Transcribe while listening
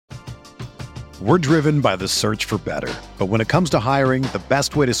We're driven by the search for better. But when it comes to hiring, the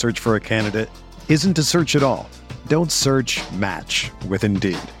best way to search for a candidate isn't to search at all. Don't search, match with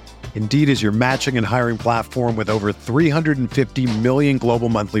Indeed. Indeed is your matching and hiring platform with over 350 million global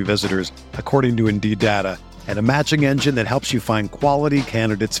monthly visitors, according to Indeed data, and a matching engine that helps you find quality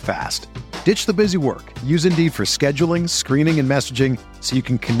candidates fast. Ditch the busy work. Use Indeed for scheduling, screening, and messaging so you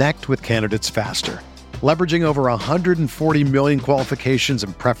can connect with candidates faster. Leveraging over 140 million qualifications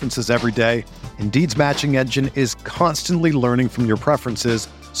and preferences every day, Indeed's matching engine is constantly learning from your preferences,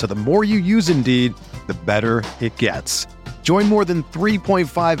 so the more you use Indeed, the better it gets. Join more than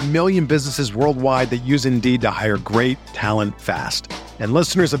 3.5 million businesses worldwide that use Indeed to hire great talent fast. And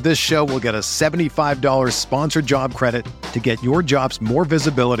listeners of this show will get a $75 sponsored job credit to get your jobs more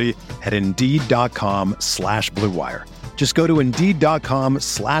visibility at Indeed.com/Blue Wire. Just go to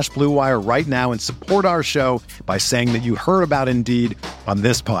Indeed.com/Blue Wire right now and support our show by saying that you heard about Indeed on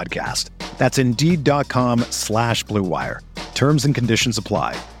this podcast. That's Indeed.com/Blue Wire. Terms and conditions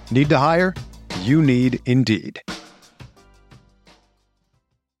apply. Need to hire? You need Indeed.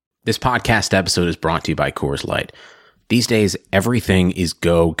 This podcast episode is brought to you by Coors Light. These days, everything is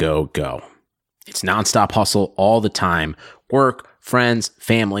go, go, go. It's nonstop hustle all the time. Work, friends,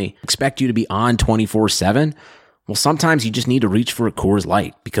 family expect you to be on 24/7. Well, sometimes you just need to reach for a Coors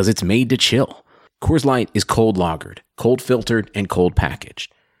Light because it's made to chill. Coors Light is cold lagered, cold filtered, and cold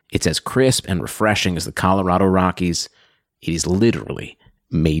packaged. It's as crisp and refreshing as the Colorado Rockies. It is literally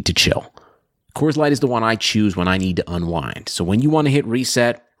made to chill. Coors Light is the one I choose when I need to unwind. So when you want to hit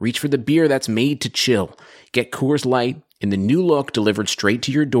reset, reach for the beer that's made to chill. Get Coors Light in the new look delivered straight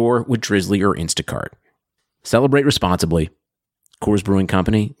to your door with Drizzly or Instacart. Celebrate responsibly. Coors Brewing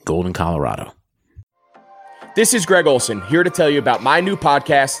Company, Golden, Colorado. This is Greg Olson, here to tell you about my new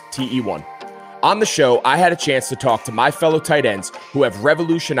podcast, TE1. On the show, I had a chance to talk to my fellow tight ends who have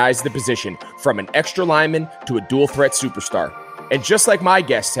revolutionized the position from an extra lineman to a dual threat superstar. And just like my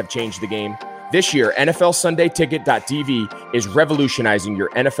guests have changed the game, this year, NFLSundayTicket.tv is revolutionizing your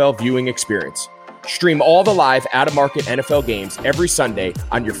NFL viewing experience. Stream all the live out-of-market NFL games every Sunday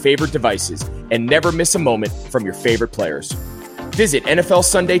on your favorite devices and never miss a moment from your favorite players. Visit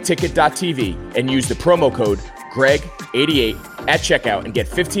NFLSundayTicket.tv and use the promo code GREG88 at checkout and get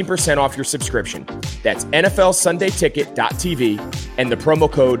 15% off your subscription. That's NFLSundayTicket.tv and the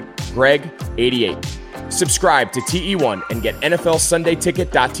promo code GREG88. Subscribe to TE1 and get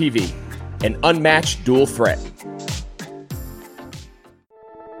NFLSundayTicket.tv. An unmatched dual threat.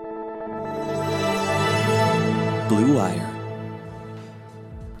 Blue Wire.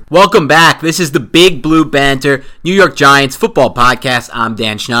 Welcome back. This is the Big Blue Banter New York Giants football podcast. I'm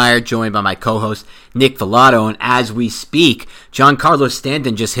Dan Schneider, joined by my co-host Nick Filato. And as we speak, Giancarlo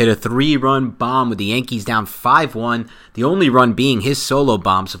Stanton just hit a 3-run bomb with the Yankees down 5-1. The only run being his solo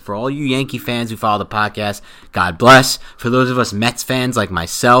bomb. So for all you Yankee fans who follow the podcast, God bless. For those of us Mets fans like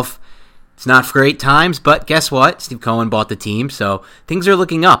myself, it's not for great times, but guess what? Steve Cohen bought the team, so things are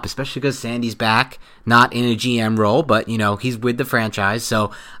looking up, especially because Sandy's back, not in a GM role, but, he's with the franchise, so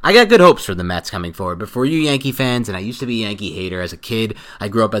I got good hopes for the Mets coming forward. But for you Yankee fans, and I used to be a Yankee hater as a kid, I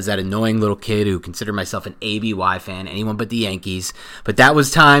grew up as that annoying little kid who considered myself an ABY fan, anyone but the Yankees, but that was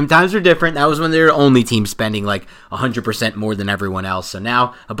time. Times were different. That was when they were the only team spending like 100% more than everyone else, so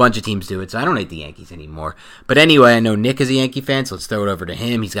now a bunch of teams do it, so I don't hate the Yankees anymore. But anyway, I know Nick is a Yankee fan, so let's throw it over to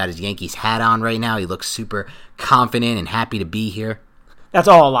him. He's got his Yankees hat on right now. He looks super confident and happy to be here. That's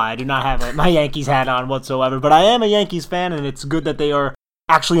all a lie. I do not have my Yankees hat on whatsoever, but I am a Yankees fan, and it's good that they are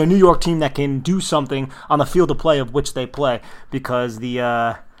actually a New York team that can do something on the field of play of which they play, because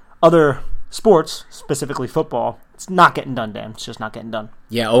the other sports, specifically football, it's not getting done, Dan. It's just not getting done.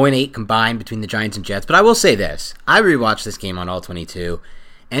 Yeah, 0-8 combined between the Giants and Jets, but I will say this. I rewatched this game on All-22,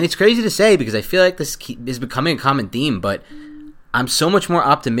 and it's crazy to say because I feel like this is becoming a common theme, but I'm so much more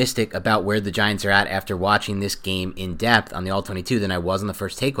optimistic about where the Giants are at after watching this game in depth on the All-22 than I was on the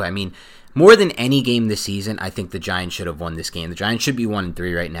first takeaway. I mean, more than any game this season, I think the Giants should have won this game. The Giants should be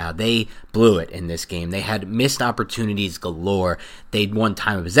 1-3 right now. They blew it in this game. They had missed opportunities galore. They'd won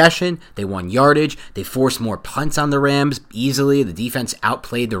time of possession. They won yardage. They forced more punts on the Rams easily. The defense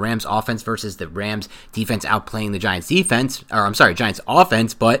outplayed the Rams offense versus the Rams defense outplaying the Giants Giants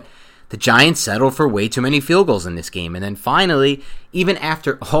offense, but the Giants settled for way too many field goals in this game. And then finally, even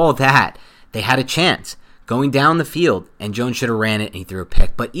after all that, they had a chance. going down the field, and Jones should have ran it, and he threw a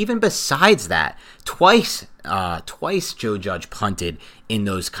pick. But even besides that, twice Joe Judge punted in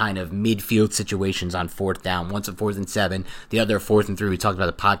those kind of midfield situations on 4th down. Once at 4th and 7, the other 4th and 3. We talked about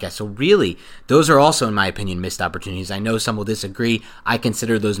the podcast. So really, those are also, in my opinion, missed opportunities. I know some will disagree. I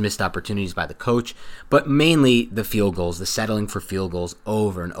consider those missed opportunities by the coach, but mainly the field goals, the settling for field goals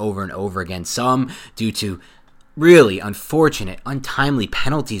over and over and over again. Some due to really unfortunate, untimely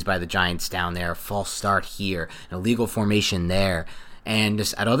penalties by the Giants down there, a false start here, an illegal formation there. And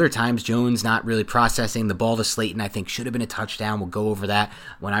just at other times, Jones not really processing the ball to Slayton. I think should have been a touchdown. We'll go over that.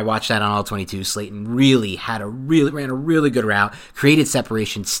 When I watched that on All 22, Slayton really ran a really good route, created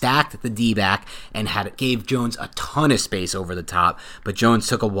separation, stacked the D-back, and gave Jones a ton of space over the top. But Jones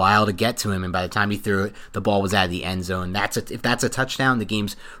took a while to get to him, and by the time he threw it, the ball was out of the end zone. If that's a touchdown, the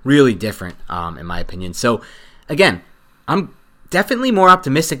game's really different, in my opinion. So, again, I'm definitely more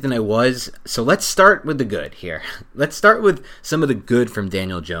optimistic than I was, so let's start with the good here. Let's start with some of the good from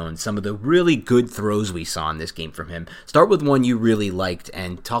Daniel Jones, some of the really good throws we saw in this game from him. Start with one you really liked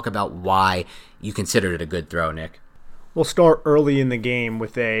and talk about why you considered it a good throw, Nick. We'll start early in the game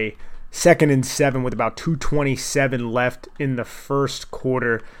with a 2nd and 7 with about 2:27 left in the first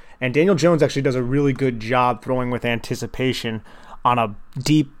quarter, and Daniel Jones actually does a really good job throwing with anticipation on a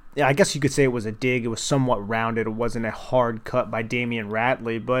deep, I guess you could say it was a dig. It was somewhat rounded. It wasn't a hard cut by Damian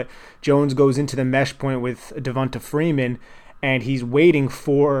Ratley, but Jones goes into the mesh point with Devonta Freeman, and he's waiting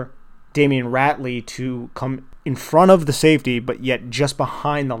for Damian Ratley to come in front of the safety, but yet just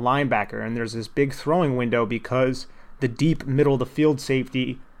behind the linebacker. And there's this big throwing window because the deep middle of the field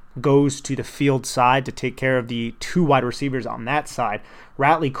safety goes to the field side to take care of the 2 wide receivers on that side.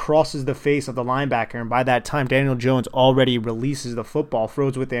 Ratley crosses the face of the linebacker, and by that time, Daniel Jones already releases the football,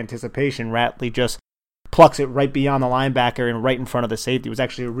 throws with anticipation. Ratley just plucks it right beyond the linebacker and right in front of the safety. It was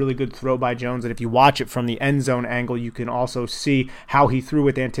actually a really good throw by Jones, and if you watch it from the end zone angle, you can also see how he threw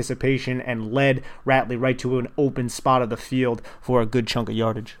with anticipation and led Ratley right to an open spot of the field for a good chunk of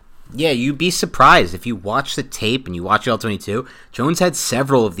yardage. Yeah, you'd be surprised if you watch the tape and you watch All 22. Jones had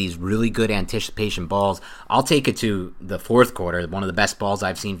several of these really good anticipation balls. I'll take it to the 4th quarter, one of the best balls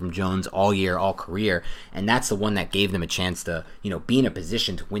I've seen from Jones all year, all career, and that's the one that gave them a chance to, be in a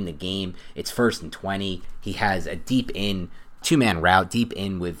position to win the game. It's 1st and 20. He has a deep in 2-man route, deep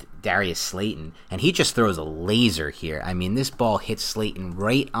in with Darius Slayton, and he just throws a laser here. I mean, this ball hits Slayton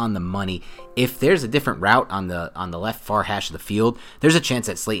right on the money. If there's a different route on the left far hash of the field, there's a chance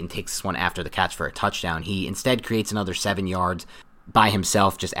that Slayton takes this one after the catch for a touchdown. He instead creates another 7 yards by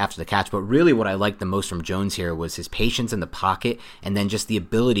himself just after the catch. But really what I liked the most from Jones here was his patience in the pocket, and then just the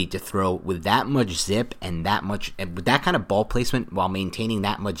ability to throw with that much zip and with that kind of ball placement while maintaining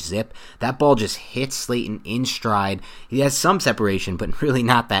that much zip. That ball just hits Slayton in stride. He has some separation, but really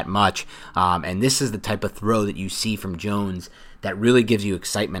not that much. And this is the type of throw that you see from Jones that really gives you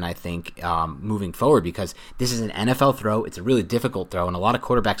excitement, I think, moving forward, because this is an NFL throw. It's a really difficult throw, and a lot of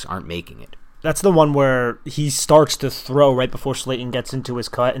quarterbacks aren't making it. That's the one where he starts to throw right before Slayton gets into his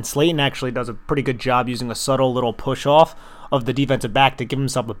cut, and Slayton actually does a pretty good job using a subtle little push-off of the defensive back to give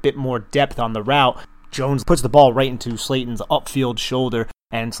himself a bit more depth on the route. Jones puts the ball right into Slayton's upfield shoulder,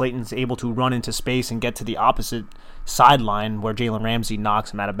 and Slayton's able to run into space and get to the opposite sideline where Jalen Ramsey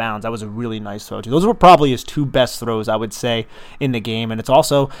knocks him out of bounds. That was a really nice throw, too. Those were probably his 2 best throws, I would say, in the game, and it's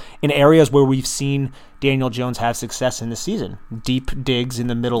also in areas where we've seen Daniel Jones have success in the season. Deep digs in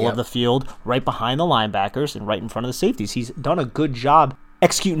the middle of the field, right behind the linebackers and right in front of the safeties. He's done a good job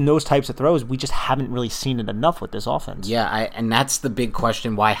executing those types of throws. We just haven't really seen it enough with this offense. Yeah, and that's the big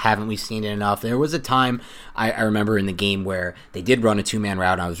question. Why haven't we seen it enough? There was a time I remember in the game where they did run a 2-man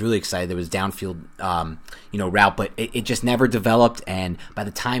route, and I was really excited. There was downfield, route, but it just never developed. And by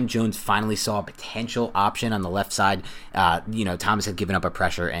the time Jones finally saw a potential option on the left side, Thomas had given up a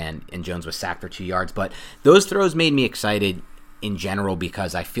pressure, and Jones was sacked for 2 yards. But those throws made me excited in general,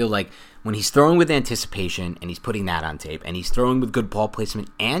 because I feel like when he's throwing with anticipation and he's putting that on tape, and he's throwing with good ball placement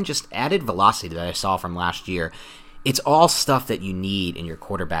and just added velocity that I saw from last year, it's all stuff that you need in your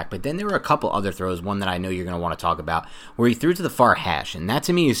quarterback. But then there were a couple other throws, one that I know you're going to want to talk about, where he threw to the far hash. And that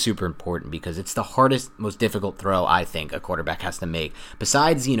to me is super important, because it's the hardest, most difficult throw I think a quarterback has to make.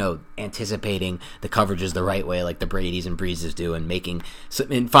 Besides, anticipating the coverages the right way like the Bradys and Breezes do,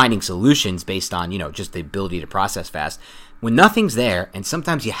 and finding solutions based on, just the ability to process fast. When nothing's there, and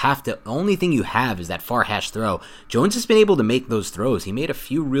sometimes the only thing you have is that far hash throw, Jones has been able to make those throws. He made a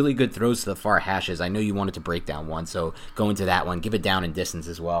few really good throws to the far hashes. I know you wanted to break down one, so go into that one. Give it down in distance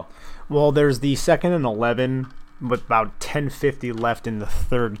as well. Well, there's the 2nd and 11 with about 10:50 left in the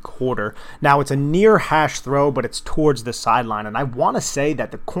third quarter. Now, it's a near hash throw, but it's towards the sideline. And I want to say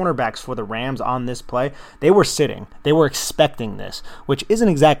that the cornerbacks for the Rams on this play, they were sitting. They were expecting this, which isn't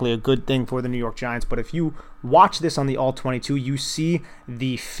exactly a good thing for the New York Giants. But if you watch this on the All-22, you see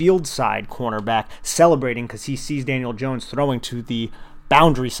the field side cornerback celebrating because he sees Daniel Jones throwing to the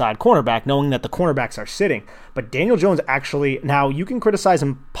boundary side cornerback, knowing that the cornerbacks are sitting. But Daniel Jones actually, now you can criticize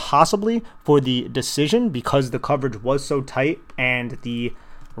him possibly for the decision because the coverage was so tight and the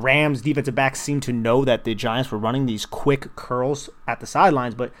Rams defensive backs seemed to know that the Giants were running these quick curls at the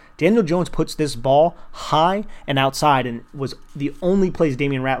sidelines, but Daniel Jones puts this ball high and outside and was the only place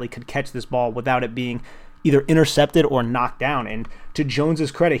Damian Ratley could catch this ball without it being either intercepted or knocked down. And to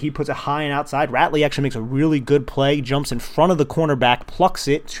Jones's credit, he puts it high and outside. Ratley actually makes a really good play, jumps in front of the cornerback, plucks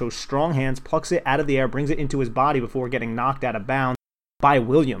it, shows strong hands, plucks it out of the air, brings it into his body before getting knocked out of bounds by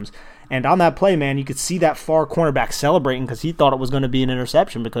Williams. And on that play, man, you could see that far cornerback celebrating because he thought it was going to be an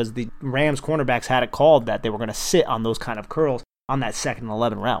interception because the Rams cornerbacks had it called that they were going to sit on those kind of curls on that 2nd and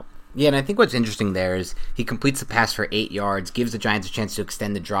 11 route. Yeah, and I think what's interesting there is he completes the pass for 8 yards, gives the Giants a chance to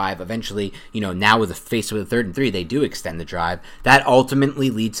extend the drive. Eventually, now with a 3rd and 3, they do extend the drive. That ultimately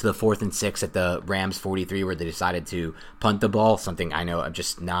leads to the 4th and 6 at the Rams 43 where they decided to punt the ball, something I know I'm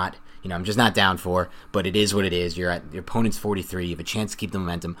just not down for, but it is what it is. You're at your opponent's 43, you have a chance to keep the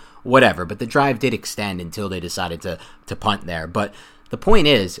momentum, whatever. But the drive did extend until they decided to punt there. But the point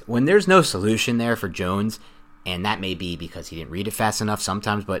is, when there's no solution there for Jones, and that may be because he didn't read it fast enough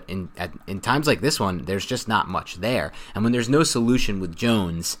sometimes, but in times like this one, there's just not much there. And when there's no solution with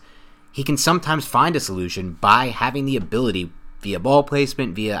Jones, he can sometimes find a solution by having the ability via ball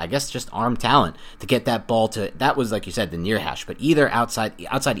placement, via, I guess, just arm talent to get that ball to, that was, like you said, the near hash, but either outside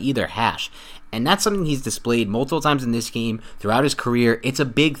either hash. And that's something he's displayed multiple times in this game throughout his career. It's a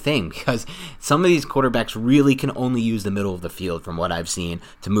big thing because some of these quarterbacks really can only use the middle of the field from what I've seen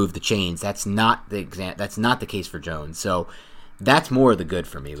to move the chains. That's not the case for Jones. So that's more of the good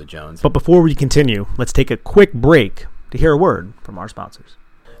for me with Jones. But before we continue, let's take a quick break to hear a word from our sponsors.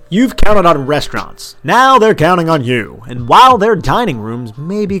 You've counted on restaurants. Now they're counting on you. And while their dining rooms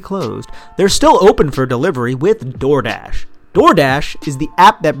may be closed, they're still open for delivery with DoorDash. DoorDash is the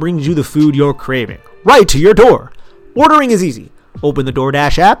app that brings you the food you're craving, right to your door. Ordering is easy. Open the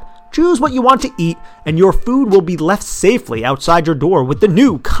DoorDash app, choose what you want to eat, and your food will be left safely outside your door with the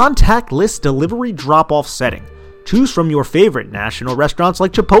new contactless delivery drop-off setting. Choose from your favorite national restaurants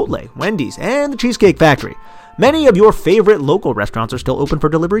like Chipotle, Wendy's, and the Cheesecake Factory. Many of your favorite local restaurants are still open for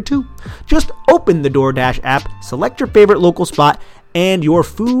delivery too. Just open the DoorDash app, select your favorite local spot, and your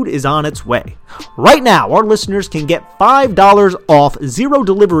food is on its way. Right now, our listeners can get $5 off, 0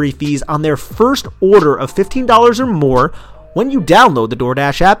 delivery fees on their first order of $15 or more when you download the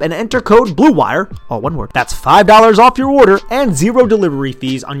DoorDash app and enter code BLUEWIRE, all one word. That's $5 off your order and 0 delivery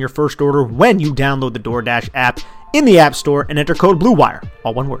fees on your first order when you download the DoorDash app in the App Store and enter code BLUEWIRE,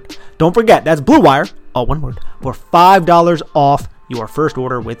 all one word. Don't forget, that's BLUEWIRE, all one word, for $5 off your first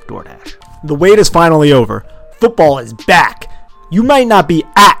order with DoorDash. The wait is finally over. Football is back. You might not be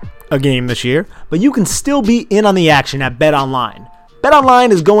at a game this year, but you can still be in on the action at BetOnline.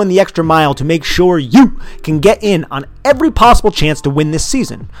 BetOnline is going the extra mile to make sure you can get in on every possible chance to win this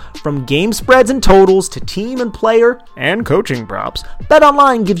season. From game spreads and totals to team and player and coaching props,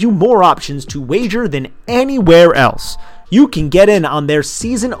 BetOnline gives you more options to wager than anywhere else. You can get in on their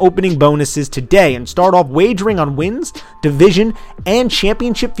season opening bonuses today and start off wagering on wins, division, and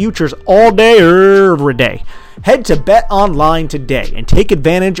championship futures all day, every day. Head to BetOnline today and take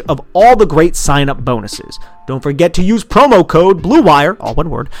advantage of all the great sign-up bonuses. Don't forget to use promo code BLUEWIRE, all one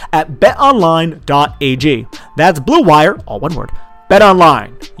word, at betonline.ag. That's BLUEWIRE, all one word.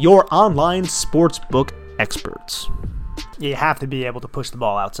 BetOnline, your online sportsbook experts. You have to be able to push the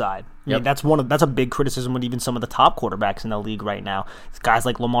ball outside. I mean, that's a big criticism with even some of the top quarterbacks in the league right now. It's guys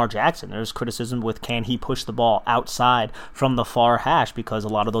like Lamar Jackson. There's criticism with can he push the ball outside from the far hash because a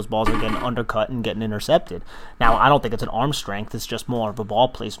lot of those balls are getting undercut and getting intercepted. Now, I don't think it's an arm strength. It's just more of a ball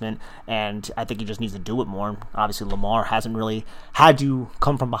placement, and I think he just needs to do it more. Obviously, Lamar hasn't really had to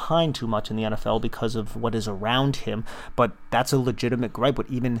come from behind too much in the NFL because of what is around him, but that's a legitimate gripe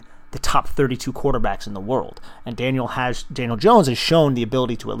with even the top 32 quarterbacks in the world. And Daniel Jones has shown the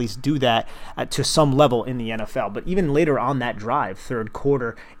ability to at least do that to some level in the NFL. But even later on that drive, third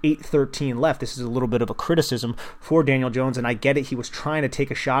quarter, 8:13 left, this is a little bit of a criticism for Daniel Jones, and I get it. He was trying to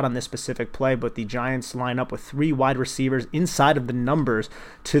take a shot on this specific play, but the Giants line up with 3 wide receivers inside of the numbers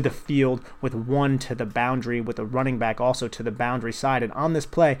to the field with 1 to the boundary, with a running back also to the boundary side. And on this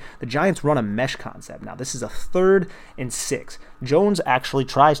play, the Giants run a mesh concept. Now, this is a 3rd and 6. Jones actually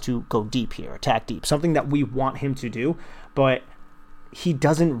tries to to go deep here, attack deep, something that we want him to do, but he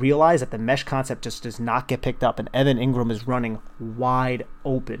doesn't realize that the mesh concept just does not get picked up, and Evan Ingram is running wide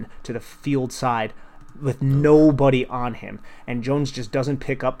open to the field side with nobody on him, and Jones just doesn't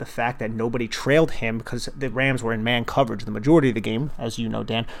pick up the fact that nobody trailed him because the Rams were in man coverage the majority of the game. As you know,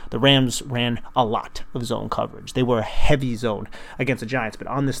 Dan, the Rams ran a lot of zone coverage. They were a heavy zone against the Giants, but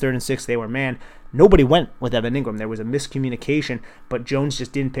on this 3rd and 6 they were man. Nobody went with Evan Ingram. There was a miscommunication, but Jones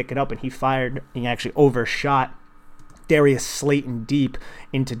just didn't pick it up, and he actually overshot Darius Slayton deep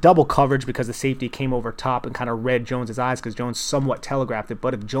into double coverage because the safety came over top and kind of read Jones's eyes because Jones somewhat telegraphed it.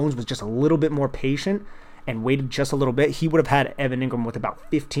 But if Jones was just a little bit more patient and waited just a little bit, he would have had Evan Ingram with about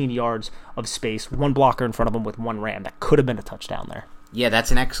 15 yards of space, one blocker in front of him with one Ram. That could have been a touchdown there. Yeah,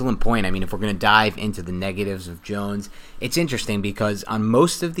 that's an excellent point. I mean, if we're going to dive into the negatives of Jones, it's interesting because on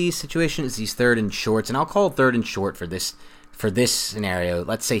most of these situations, these 3rd and shorts, and I'll call it 3rd and short for this scenario,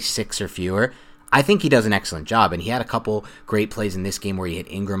 let's say 6 or fewer, I think he does an excellent job, and he had a couple great plays in this game where he hit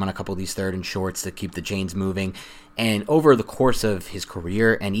Ingram on a couple of these 3rd and shorts to keep the chains moving. And over the course of his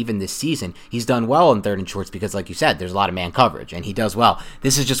career and even this season, he's done well in 3rd and shorts because, like you said, there's a lot of man coverage, and he does well.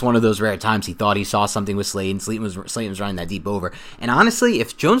 This is just one of those rare times he thought he saw something with Slayton. Slayton was running that deep over. And honestly,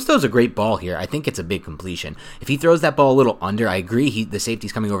 if Jones throws a great ball here, I think it's a big completion. If he throws that ball a little under, I agree, the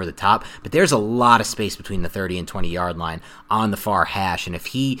safety's coming over the top, but there's a lot of space between the 30 and 20-yard line on the far hash. And if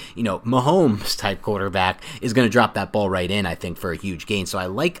he, Mahomes-type quarterback is going to drop that ball right in, I think, for a huge gain. So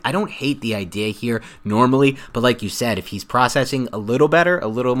I don't hate the idea here normally, but like you said, if he's processing a little better, a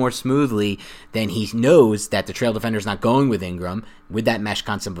little more smoothly, then he knows that the trail defender's not going with Ingram with that mesh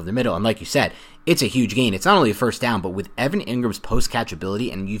concept of the middle. And like you said, it's a huge gain. It's not only a first down, but with Evan Ingram's post-catch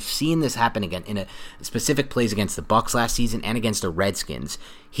ability, and you've seen this happen again in a specific plays against the Bucs last season and against the Redskins,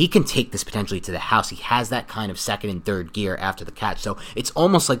 he can take this potentially to the house. He has that kind of 2nd and 3rd gear after the catch. So it's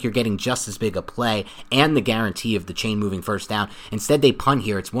almost like you're getting just as big a play and the guarantee of the chain-moving first down. Instead, they punt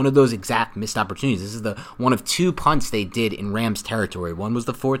here. It's one of those exact missed opportunities. This is the one of 2 punts they did in Rams territory. One was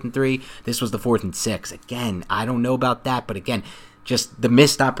the 4th and 3. This was the 4th and 6. Again, I don't know about that, but again, just the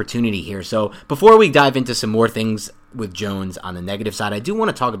missed opportunity here. So before we dive into some more things with Jones on the negative side, I do want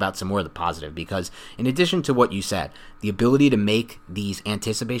to talk about some more of the positive, because in addition to what you said, the ability to make these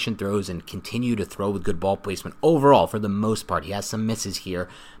anticipation throws and continue to throw with good ball placement overall, for the most part, he has some misses here,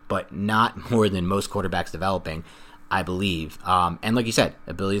 but not more than most quarterbacks developing, I believe. And like you said,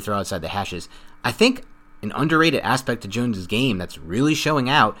 ability to throw outside the hashes. I think an underrated aspect of Jones's game that's really showing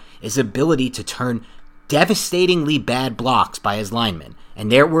out is ability to turn devastatingly bad blocks by his linemen.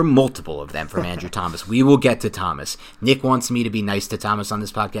 And there were multiple of them from Andrew Thomas. We will get to Thomas. Nick wants me to be nice to Thomas on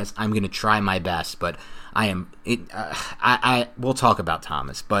this podcast. I'm going to try my best, but we'll talk about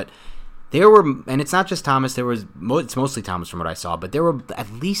Thomas. But there were, and it's not just Thomas, it's mostly Thomas from what I saw, but there were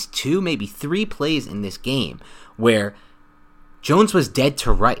at least 2, maybe 3 plays in this game where Jones was dead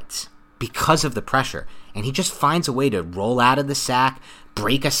to rights because of the pressure. And he just finds a way to roll out of the sack,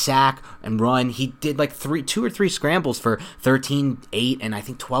 break a sack, and run. He did like 2 or 3 scrambles for 13, 8, and I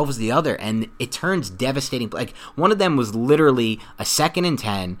think 12 was the other. And it turns devastating. Like, one of them was literally a 2nd and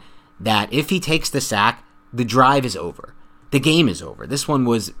 10 that if he takes the sack, the drive is over. The game is over. This one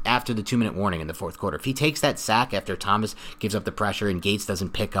was after the 2-minute warning in the 4th quarter. If he takes that sack after Thomas gives up the pressure and Gates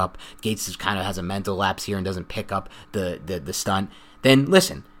doesn't pick up, Gates kind of has a mental lapse here and doesn't pick up the stunt, then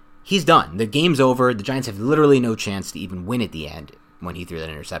listen, he's done. The game's over. The Giants have literally no chance to even win at the end when he threw that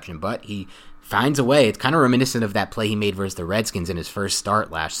interception, but he finds a way. It's kind of reminiscent of that play he made versus the Redskins in his his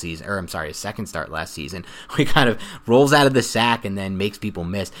second start last season, where he kind of rolls out of the sack and then makes people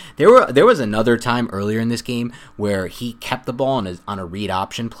miss. There was another time earlier in this game where he kept the ball on a read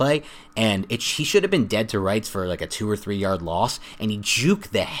option play, and he should have been dead to rights for like a 2 or 3 yard loss, and he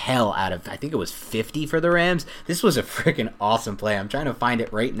juked the hell out of, I think it was 50 for the Rams. This was a freaking awesome play. I'm trying to find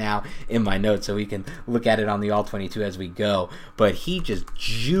it right now in my notes so we can look at it on the All 22 as we go, but he just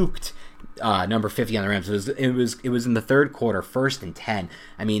juked number 50 on the Rams. It was in the 3rd quarter, 1st and 10.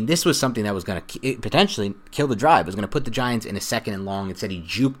 I mean, this was something that was going to potentially kill the drive. It was going to put the Giants in a 2nd and long. Instead, he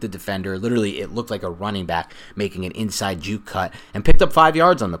juked the defender. Literally, it looked like a running back making an inside juke cut and picked up 5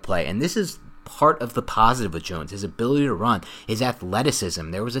 yards on the play. And this is part of the positive with Jones, his ability to run, his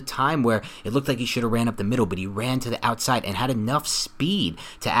athleticism. There was a time where it looked like he should have ran up the middle, but he ran to the outside and had enough speed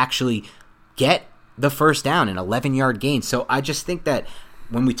to actually get the first down, an 11-yard gain. So I just think that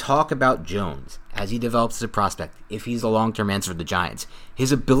when we talk about Jones, as he develops as a prospect, if he's a long-term answer for the Giants,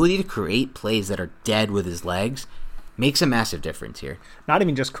 his ability to create plays that are dead with his legs makes a massive difference here. Not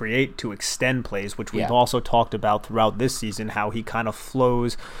even just create, to extend plays, which we've also talked about throughout this season, how he kind of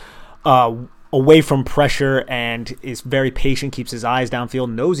flows away from pressure and is very patient, keeps his eyes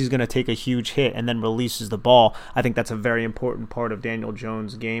downfield, knows he's going to take a huge hit, and then releases the ball. I think that's a very important part of Daniel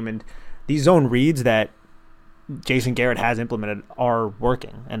Jones' game. And these zone reads that Jason Garrett has implemented are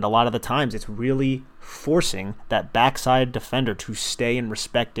working. And a lot of the times it's really forcing that backside defender to stay and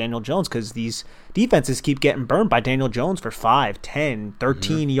respect Daniel Jones, because these defenses keep getting burned by Daniel Jones for 5, 10,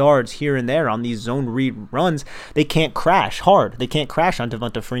 13 yards here and there on these zone read runs. They can't crash hard. They can't crash on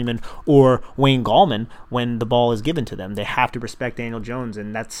Devonta Freeman or Wayne Gallman when the ball is given to them. They have to respect Daniel Jones,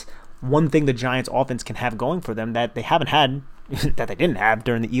 and that's one thing the Giants offense can have going for them that they haven't had, that they didn't have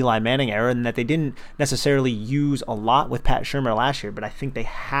during the Eli Manning era, and that they didn't necessarily use a lot with Pat Shurmur last year. But I think they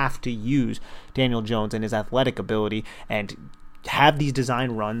have to use Daniel Jones and his athletic ability and have these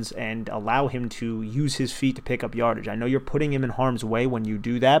design runs and allow him to use his feet to pick up yardage. I know you're putting him in harm's way when you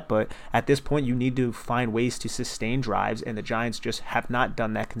do that, but at this point you need to find ways to sustain drives, and the Giants just have not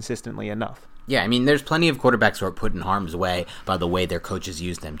done that consistently enough. Yeah, I mean, there's plenty of quarterbacks who are put in harm's way by the way their coaches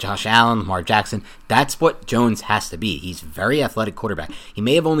use them. Josh Allen, Lamar Jackson, that's what Jones has to be. He's a very athletic quarterback. He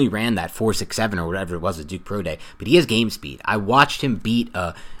may have only ran that 4.67 or whatever it was at Duke Pro Day, but he has game speed. I watched him beat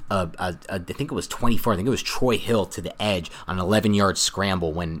I think it was 24. I think it was Troy Hill to the edge on an 11-yard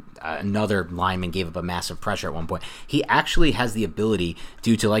scramble when another lineman gave up a massive pressure at one point. He actually has the ability,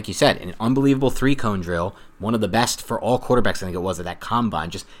 due to, like you said, an unbelievable 3-cone drill, one of the best for all quarterbacks, I think it was, at that combine,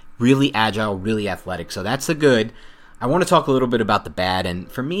 just really agile, really athletic. So that's the good. I want to talk a little bit about the bad,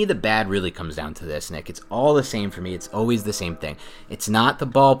 and for me, the bad really comes down to this, Nick. It's all the same for me. It's always the same thing. It's not the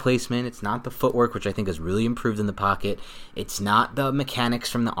ball placement. It's not the footwork, which I think has really improved in the pocket. It's not the mechanics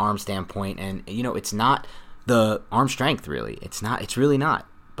from the arm standpoint, and, it's not the arm strength, really. It's really not.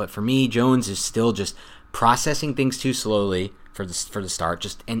 But for me, Jones is still just processing things too slowly for the start.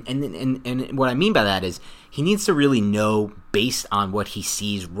 Just and what I mean by that is he needs to really know, based on what he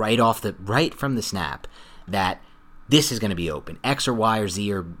sees right from the snap, that this is going to be open. X or Y or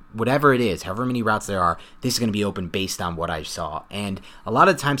Z or whatever it is, however many routes there are, this is going to be open based on what I saw. And a lot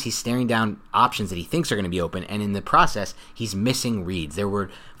of times he's staring down options that he thinks are going to be open, and in the process, he's missing reads. There were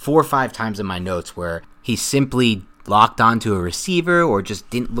 4 or 5 times in my notes where he simply locked onto a receiver or just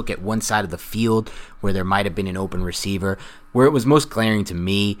didn't look at one side of the field where there might have been an open receiver. Where it was most glaring to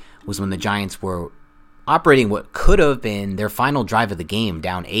me was when the Giants were operating what could have been their final drive of the game,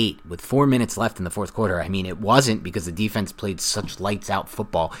 down 8 with 4 minutes left in the fourth quarter. I mean, it wasn't, because the defense played such lights-out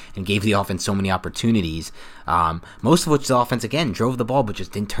football and gave the offense so many opportunities, most of which the offense, again, drove the ball but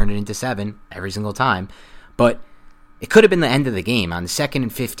just didn't turn it into 7 every single time. But it could have been the end of the game. On the 2nd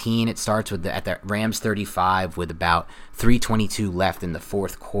and 15, it starts at the Rams 35 with about 3:22 left in the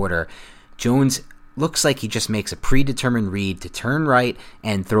fourth quarter. Jones looks like he just makes a predetermined read to turn right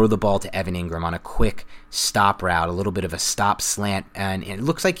and throw the ball to Evan Ingram on a quick stop route, a little bit of a stop slant, and it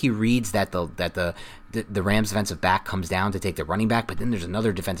looks like he reads that the Rams defensive back comes down to take the running back, but then there's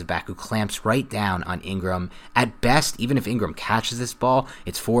another defensive back who clamps right down on Ingram. At best, even if Ingram catches this ball,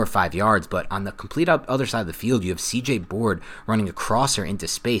 it's 4 or 5 yards, but on the complete other side of the field, you have CJ Board running a crosser into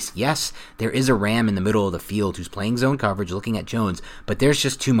space. Yes, there is a Ram in the middle of the field who's playing zone coverage looking at Jones, but there's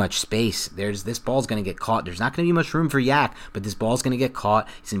just too much space. This ball's going to get caught. There's not going to be much room for Yak, but this ball's going to get caught.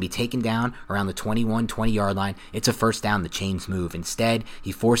 He's going to be taken down around the 20-yard line. It's a first down. The chains move. Instead,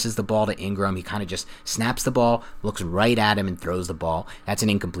 he forces the ball to Ingram. He kind of just snaps the ball, looks right at him, and throws the ball. That's an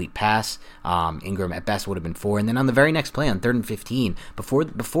incomplete pass. Ingram at best would have been 4. And then on the very next play, on 3rd and 15, before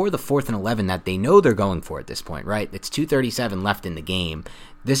the 4th and 11 that they know they're going for at this point, right? It's 2:37 left in the game.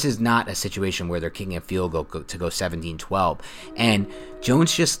 This is not a situation where they're kicking a field goal to go 17-12. And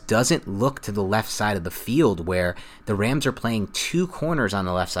Jones just doesn't look to the left side of the field, where the Rams are playing 2 corners on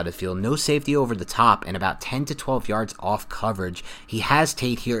the left side of the field, no safety over the top, and about 10 to 12 yards off coverage. He has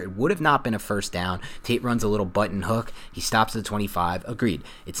Tate here. It would have not been a first down. Tate runs a little button hook. He stops at the 25. Agreed.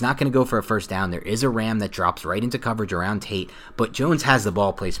 It's not going to go for a first down. There is a Ram that drops right into coverage around Tate, but Jones has the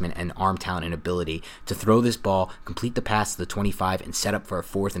ball placement and arm talent and ability to throw this ball, complete the pass to the 25, and set up for a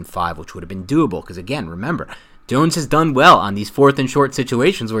 4th and 5, which would have been doable, because again, remember, Jones has done well on these 4th and short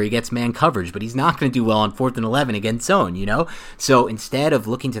situations where he gets man coverage, but he's not going to do well on 4th and 11 against zone, So instead of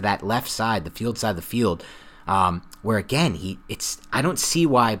looking to that left side, the field side of the field, where again, I don't see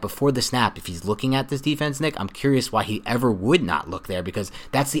why before the snap, if he's looking at this defense, Nick, I'm curious why he ever would not look there, because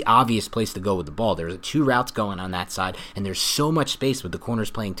that's the obvious place to go with the ball. There's 2 routes going on that side, and there's so much space with the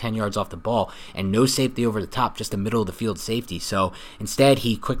corners playing 10 yards off the ball, and no safety over the top, just a middle of the field safety. So instead,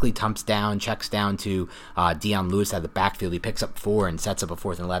 he quickly checks down to Dion Lewis out of the backfield. He picks up 4 and sets up a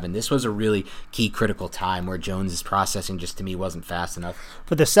 4th and 11. This was a really key critical time where Jones' processing just, to me, wasn't fast enough.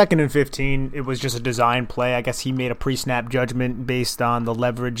 For the 2nd and 15, it was just a design play. I guess he made a pre-snap judgment based on the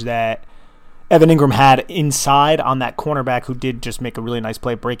leverage that Evan Ingram had inside on that cornerback who did just make a really nice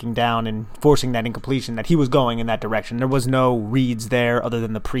play breaking down and forcing that incompletion, that he was going in that direction. There was no reads there other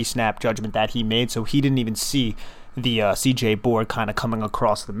than the pre-snap judgment that he made, so he didn't even see the CJ Board kind of coming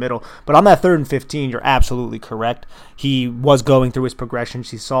across the middle. But on that 3rd and 15, you're absolutely correct. He was going through his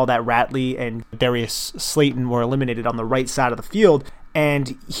progressions. He saw that Ratley and Darius Slayton were eliminated on the right side of the field,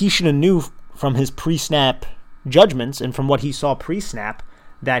 and he should have knew from his pre-snap judgments and from what he saw pre-snap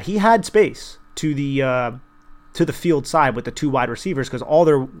that he had space to the field side with the 2 wide receivers, because all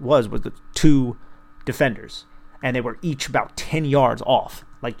there was the 2 defenders, and they were each about 10 yards off,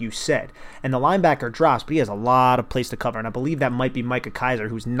 like you said. And the linebacker drops, but he has a lot of place to cover, and I believe that might be Micah Kiser,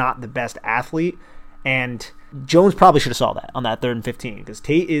 who's not the best athlete, and Jones probably should have saw that on that 3rd and 15, because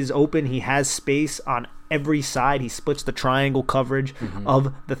Tate is open. He has space on every side. He splits the triangle coverage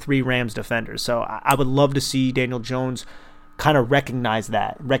of the 3 Rams defenders. So I would love to see Daniel Jones kind of recognize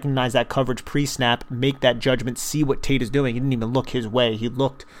that coverage pre-snap, make that judgment, see what Tate is doing. He didn't even look his way. He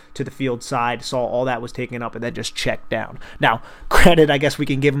looked to the field side, saw all that was taken up, and then just checked down. Now, credit, I guess we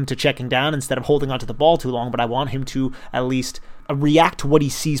can give him to checking down instead of holding onto the ball too long, but I want him to at least react to what he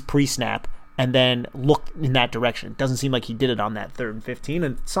sees pre-snap and then look in that direction. It doesn't seem like he did it on that 3rd and 15,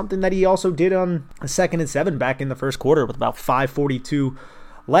 and something that he also did on a 2nd and 7 back in the first quarter with about 5:42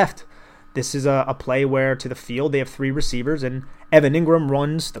 left. This is a play where to the field they have 3 receivers, and Evan Ingram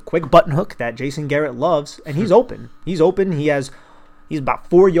runs the quick button hook that Jason Garrett loves, and he's open. He's about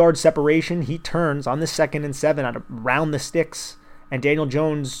 4 yards separation. He turns on the 2nd and 7 around the sticks, and Daniel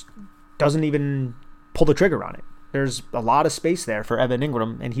Jones doesn't even pull the trigger on it. There's a lot of space there for Evan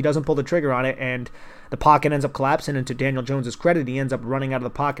Ingram, and he doesn't pull the trigger on it, and the pocket ends up collapsing. And to Daniel Jones' credit, he ends up running out of the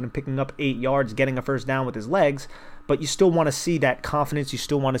pocket and picking up 8 yards, getting a first down with his legs. But you still want to see that confidence. You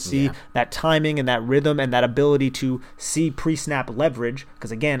still want to see that timing and that rhythm and that ability to see pre-snap leverage.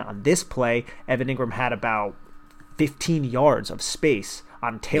 Because, again, on this play, Evan Ingram had about 15 yards of space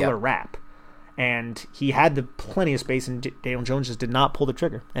on Taylor Rapp. And he had plenty of space, and Daniel Jones just did not pull the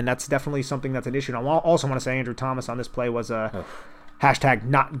trigger. And that's definitely something that's an issue. And I also want to say Andrew Thomas on this play was hashtag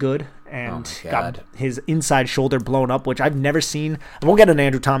not good, and got his inside shoulder blown up, which I've never seen. I won't get into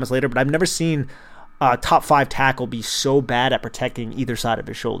Andrew Thomas later, but I've never seen a top 5 tackle be so bad at protecting either side of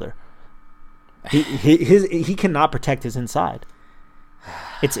his shoulder. He cannot protect his inside.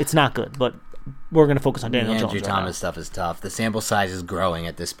 It's not good, but we're going to focus on Daniel Jones. Andrew Thomas stuff is tough. The sample size is growing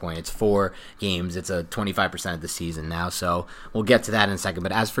at this point. It's 4 games. It's a 25% of the season now, so we'll get to that in a second.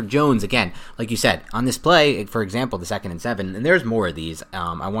 But as for Jones, again, like you said, on this play, for example, the 2nd and 7, and there's more of these.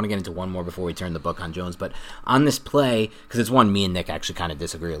 I want to get into one more before we turn the book on Jones, but on this play, because it's one me and Nick actually kind of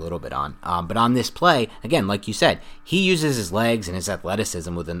disagree a little bit on, but on this play, again, like you said, he uses his legs and his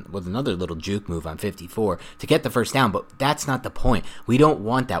athleticism with another little juke move on 54 to get the first down, but that's not the point. We don't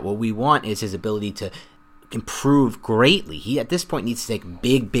want that. What we want is his ability to improve greatly. He at this point needs to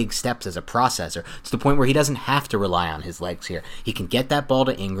take big steps as a processor to the point where he doesn't have to rely on his legs here. He can get that ball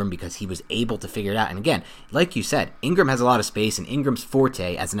to Ingram because he was able to figure it out. And again, like you said, Ingram has a lot of space, and Ingram's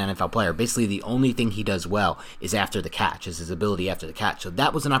forte as an NFL player, basically the only thing he does well is after the catch, is his ability after the catch. So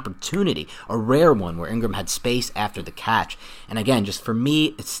that was an opportunity, a rare one, where Ingram had space after the catch. And again, just for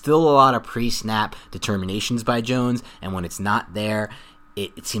me, it's still a lot of pre-snap determinations by Jones, and when it's not there,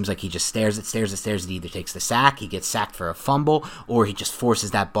 it seems like he just stares. It either takes the sack, he gets sacked for a fumble, or he just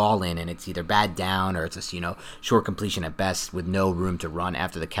forces that ball in, and it's either bad down or it's just, short completion at best with no room to run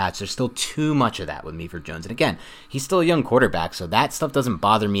after the catch. There's still too much of that with me for Jones. And again, he's still a young quarterback, so that stuff doesn't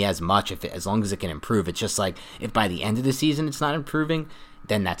bother me as much as long as it can improve. It's just like if by the end of the season it's not improving,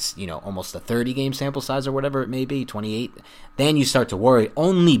 then that's, almost a 30-game sample size or whatever it may be, 28. Then you start to worry,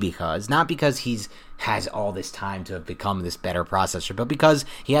 not because he's has all this time to have become this better processor, but because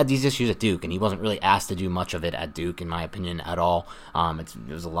he had these issues at Duke, and he wasn't really asked to do much of it at Duke, in my opinion, at all. It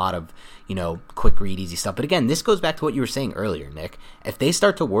was a lot of, quick read, easy stuff. But again, this goes back to what you were saying earlier, Nick. If they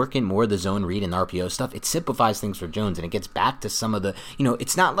start to work in more of the zone read and RPO stuff, it simplifies things for Jones, and it gets back to some of the,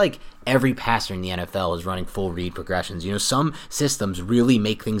 it's not like every passer in the NFL is running full read progressions. Some systems really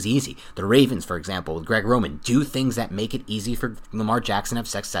make things easy. The Ravens, for example, with Greg Roman, do things that make it easy for Lamar Jackson to have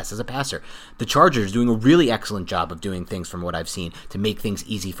success as a passer. The Chargers doing a really excellent job of doing things, from what I've seen, to make things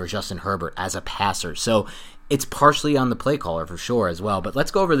easy for Justin Herbert as a passer. So it's partially on the play caller for sure as well. But let's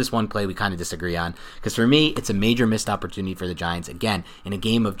go over this one play we kind of disagree on, because for me, it's a major missed opportunity for the Giants. Again, in a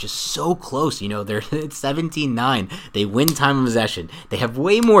game of just so close, they're it's 17-9. They win time of possession. They have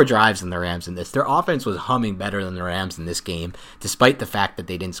way more drives than the Rams in this. Their offense was humming better than the Rams in this game, despite the fact that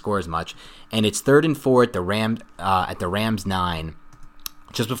they didn't score as much. And it's 3rd and 4 at the Rams 9.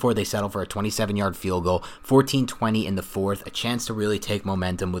 just before they settle for a 27-yard field goal. 14-20 in the fourth, a chance to really take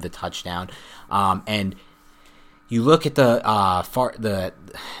momentum with a touchdown. And you look at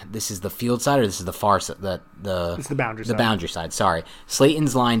this is the field side, or this is the far side? It's the boundary side. The boundary side, sorry.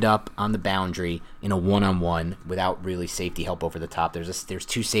 Slayton's lined up on the boundary in a one-on-one without really safety help over the top. There's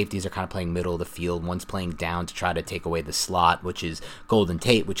two safeties that are kind of playing middle of the field. One's playing down to try to take away the slot, which is Golden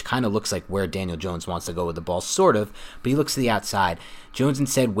Tate, which kind of looks like where Daniel Jones wants to go with the ball, sort of, but he looks to the outside. Jones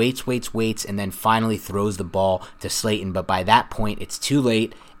instead waits, and then finally throws the ball to Slayton, but by that point, it's too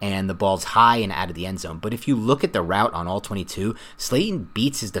late, and the ball's high and out of the end zone. But if you look at the route on all 22, Slayton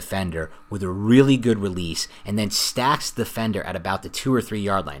beats his defender with a really good release and then stacks the defender at about the 2 or 3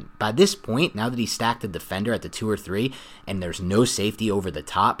 yard line. By this point, now that he stacked the defender at the 2 or 3 and there's no safety over the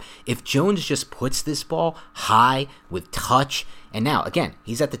top, if Jones just puts this ball high with touch, and now again,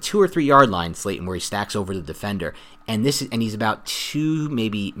 he's at the 2 or 3 yard line, Slayton, where he stacks over the defender, and he's about 2,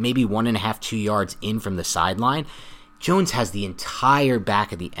 maybe 1.5, 2 yards in from the sideline. Jones has the entire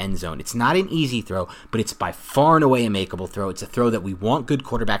back of the end zone. It's not an easy throw, but it's by far and away a makeable throw. It's a throw that we want good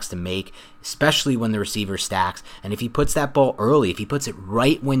quarterbacks to make, especially when the receiver stacks. And if he puts that ball early, if he puts it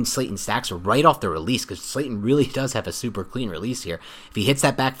right when Slayton stacks or right off the release, because Slayton really does have a super clean release here. If he hits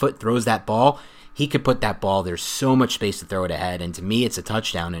that back foot, throws that ball, he could put that ball. There's so much space to throw it ahead. And to me, it's a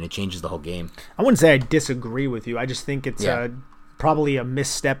touchdown, and it changes the whole game. I wouldn't say I disagree with you. I just think it's probably a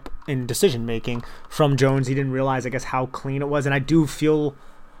misstep in decision making from Jones. He didn't realize, I guess, how clean it was, and I do feel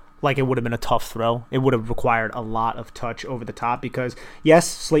like it would have been a tough throw. It would have required a lot of touch over the top because, yes,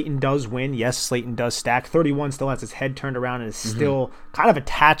 Slayton does win. Yes, Slayton does stack. 31 still has his head turned around and is still kind of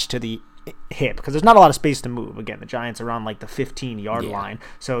attached to the hip because there's not a lot of space to move. Again, the Giants are on like the 15-yard line,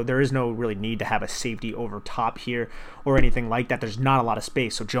 so there is no really need to have a safety over top here or anything like that. There's not a lot of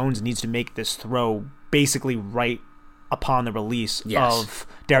space, so Jones needs to make this throw basically right upon the release of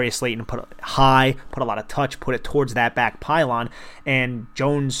Darius Slayton, put it high, put a lot of touch, put it towards that back pylon, and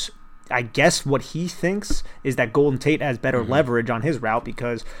Jones, I guess what he thinks is that Golden Tate has better leverage on his route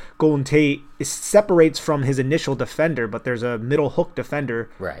because Golden Tate separates from his initial defender, but there's a middle hook defender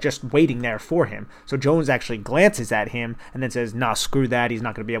just waiting there for him. So Jones actually glances at him and then says, nah, screw that. He's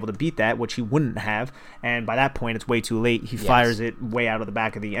not going to be able to beat that, which he wouldn't have. And by that point, it's way too late. He fires it way out of the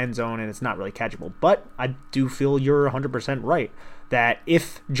back of the end zone, and it's not really catchable. But I do feel you're 100% right that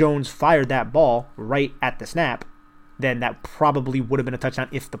if Jones fired that ball right at the snap, then that probably would have been a touchdown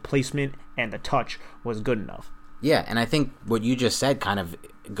if the placement and the touch was good enough. Yeah, and I think what you just said kind of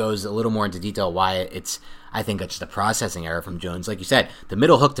goes a little more into detail why I think it's just a processing error from Jones. Like you said, the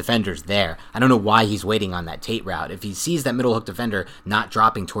middle hook defender's there. I don't know why he's waiting on that Tate route. If he sees that middle hook defender not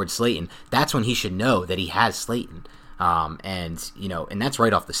dropping towards Slayton, that's when he should know that he has Slayton. And that's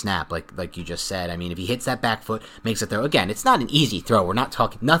right off the snap, like you just said. I mean, if he hits that back foot, makes a throw. Again, it's not an easy throw. We're not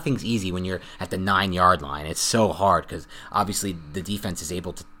talking, nothing's easy when you're at the 9-yard line. It's so hard because obviously the defense is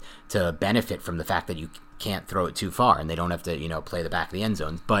able to benefit from the fact that you can't throw it too far and they don't have to, play the back of the end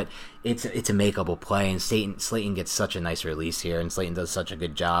zone. But it's a makeable play, and Slayton gets such a nice release here, and Slayton does such a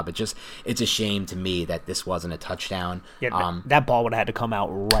good job. It's a shame to me that this wasn't a touchdown. Yeah, that ball would have had to come out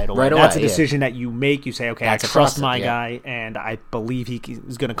right away. That's a decision that you make. You say, okay, I trust my guy, and I believe he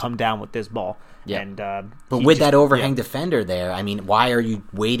is going to come down with this ball. Yeah. And but with that overhang defender there, I mean, why are you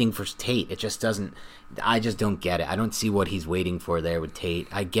waiting for Tate? It just doesn't. I just don't get it. I don't see what he's waiting for there with Tate.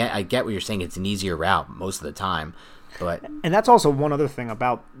 I get what you're saying. It's an easier route most of the time, and that's also one other thing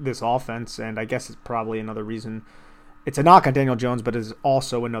about this offense, and I guess it's probably another reason. It's a knock on Daniel Jones, but it's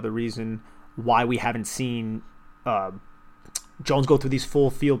also another reason why we haven't seen Jones go through these full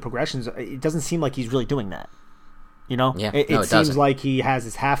field progressions. It doesn't seem like he's really doing that. It seems like he has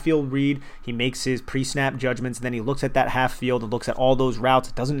his half-field read, he makes his pre-snap judgments, and then he looks at that half-field and looks at all those routes.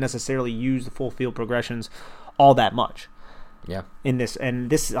 It doesn't necessarily use the full-field progressions all that much. Yeah. On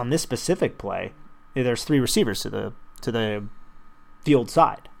this specific play, there's 3 receivers to the field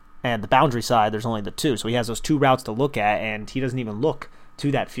side, and the boundary side there's only the 2. So he has those 2 routes to look at, and he doesn't even look to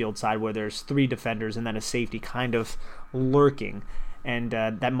that field side where there's 3 defenders and then a safety kind of lurking, and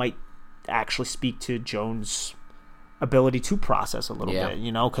that might actually speak to Jones' ability to process a little bit,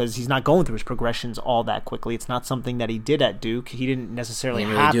 because he's not going through his progressions all that quickly. It's not something that he did at Duke. He didn't necessarily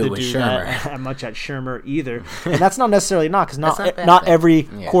have to do that much at Shermer either. And that's not necessarily because not every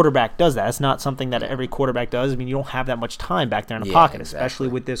quarterback does that. It's not something that every quarterback does. I mean, you don't have that much time back there in the pocket, especially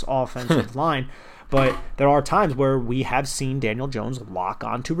with this offensive line. But there are times where we have seen Daniel Jones lock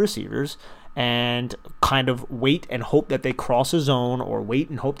onto receivers and kind of wait and hope that they cross a zone or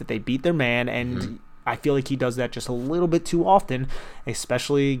wait and hope that they beat their man, and I feel like he does that just a little bit too often,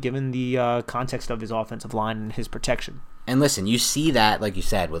 especially given the context of his offensive line and his protection. And listen, you see that, like you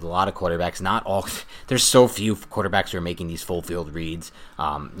said, with a lot of quarterbacks. Not all. There's so few quarterbacks who are making these full field reads,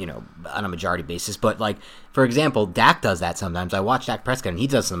 on a majority basis. But like, for example, Dak does that sometimes. I watch Dak Prescott, and he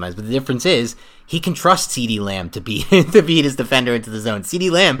does sometimes. But the difference is he can trust CeeDee Lamb to beat his defender into the zone.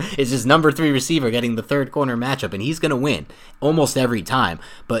 CeeDee Lamb is his number 3 receiver getting the third corner matchup, and he's going to win almost every time.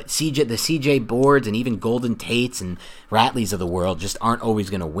 But the CJ Boards and even Golden Tates and Ratleys of the world just aren't always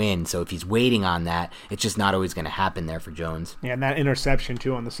going to win. So if he's waiting on that, it's just not always going to happen there for Jones. Yeah, and that interception,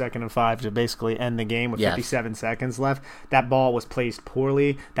 too, on the 2nd and 5 to basically end the game with 57 seconds left. That ball was placed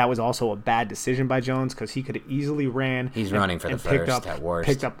poorly. That was also a bad decision by Jones because he could have easily ran. He's running for the first at worst.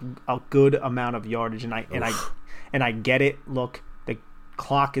 Picked up a good amount of yardage, and I get it. Look, the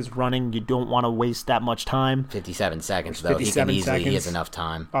clock is running. You don't want to waste that much time. 57 seconds, though. He has enough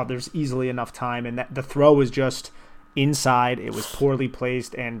time. Oh, there's easily enough time, and the throw was just inside. It was poorly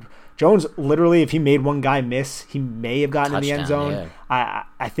placed, and Jones, literally, if he made one guy miss, he may have gotten in the end zone. Yeah.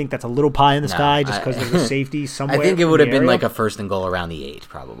 I think that's a little pie in the sky just because there's a safety somewhere. I think it would have been like a 1st and goal around the 8,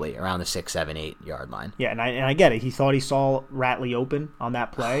 probably, around the 6, 7, 8 yard line. Yeah, and I get it. He thought he saw Ratley open on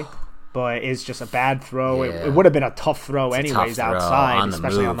that play, but it's just a bad throw. Yeah. It would have been a tough throw anyways outside,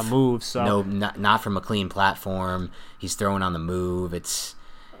 especially on the move. So. No, not from a clean platform. He's throwing on the move.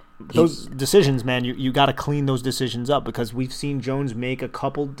 Those decisions, man, you got to clean those decisions up because we've seen Jones make a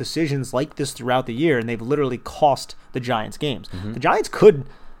couple decisions like this throughout the year, and they've literally cost the Giants games. Mm-hmm. The Giants could,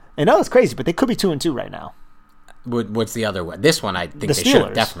 I know it's crazy, but they could be 2-2 right now. What's the other one? This one, I think they should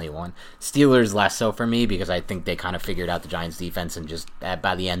have definitely won. Steelers less so for me because I think they kind of figured out the Giants' defense and just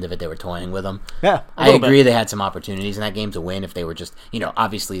by the end of it they were toying with them. Yeah, I agree they had some opportunities in that game to win if they were just,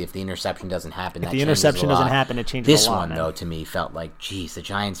 obviously if the interception doesn't happen, it changes a lot. This one, though, to me felt like, geez, the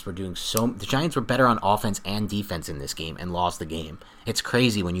Giants were the Giants were better on offense and defense in this game and lost the game. It's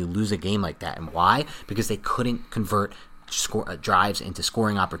crazy when you lose a game like that. And why? Because they couldn't convert drives into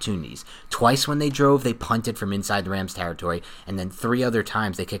scoring opportunities. Twice when they drove, they punted from inside the Rams territory, and then 3 other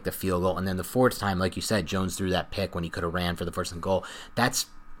times they kicked a field goal, and then the 4th time, like you said, Jones threw that pick when he could have ran for the 1st and goal. That's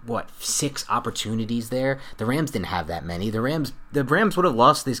 6 opportunities there. The Rams didn't have that many. The Rams would have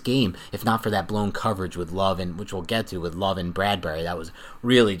lost this game if not for that blown coverage with Love, and which we'll get to, with Love and Bradbury. That was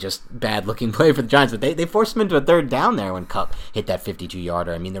really just bad looking play for the Giants, but they forced him into a 3rd down there when Kupp hit that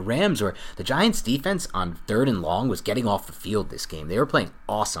 52-yarder. I mean, the Giants defense on 3rd and long was getting off the field this game. They were playing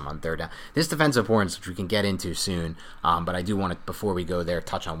awesome on 3rd down. This defensive importance, which we can get into soon, but I do want to, before we go there,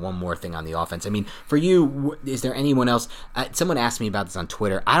 touch on one more thing on the offense. I mean, for you, is there anyone else? Someone asked me about this on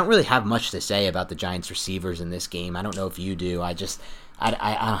Twitter. I don't really have much to say about the Giants receivers in this game. I don't know if you do. I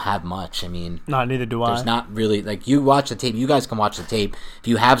don't have much. I mean, no, neither do I. There's not really, like, you watch the tape. You guys can watch the tape. If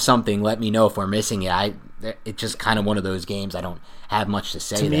you have something, let me know if we're missing it. It's just kind of one of those games. I don't have much to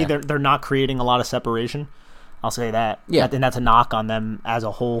say. To me, they're not creating a lot of separation. I'll say that. Yeah, and that's a knock on them as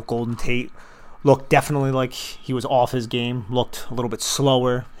a whole. Golden Tate looked definitely like he was off his game. Looked a little bit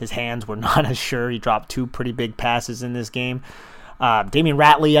slower. His hands were not as sure. He dropped 2 pretty big passes in this game. Damian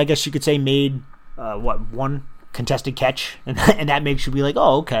Ratley, I guess you could say, made one contested catch, and that makes you be like,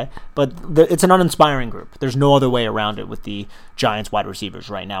 oh, okay. But it's an uninspiring group. There's no other way around it with the Giants wide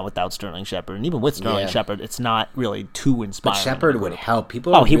receivers right now without Sterling Shepard, and even with Sterling Shepard, it's not really too inspiring. But Shepard would help. He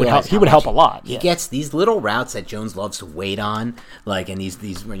would help. He would help a lot. He gets these little routes that Jones loves to wait on, like in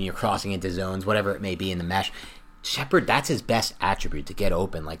these when you're crossing into zones, whatever it may be in the mesh. Shepard, that's his best attribute, to get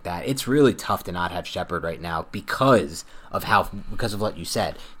open like that. It's really tough to not have Shepard right now because of what you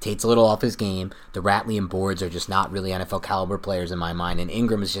said. Tate's a little off his game. The Ratley and Boards are just not really NFL caliber players in my mind, and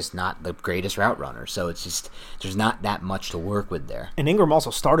Ingram is just not the greatest route runner. So it's just, there's not that much to work with there. And Ingram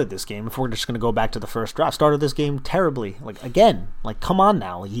also started this game, if we're just going to go back to the first drive, started this game terribly. Again, come on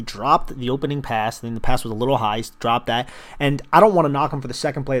now. He dropped the opening pass. Then the pass was a little high. He dropped that. And I don't want to knock him for the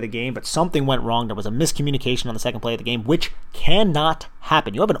second play of the game, but something went wrong. There was a miscommunication on the second play of the game, which cannot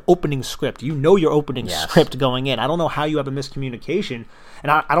happen. You have an opening script. You know your opening script going in. I don't know how you have a miscommunication,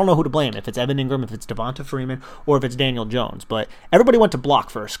 and I don't know who to blame, if it's Evan Ingram, if it's Devonta Freeman, or if it's Daniel Jones, but everybody went to block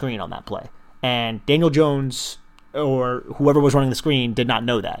for a screen on that play, and Daniel Jones or whoever was running the screen did not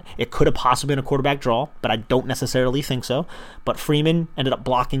know that. It could have possibly been a quarterback draw, but I don't necessarily think so. But Freeman ended up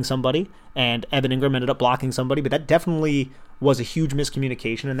blocking somebody, and Evan Ingram ended up blocking somebody, but that definitely was a huge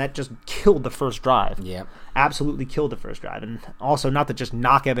miscommunication, and that just killed the first drive. Yeah, absolutely killed the first drive. And also, not to just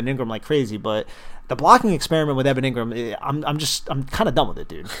knock Evan Ingram like crazy, but the blocking experiment with Evan Ingram, I'm kind of done with it,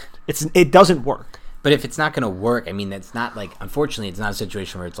 dude. It doesn't work. But if it's not going to work, I mean, it's not like, unfortunately, it's not a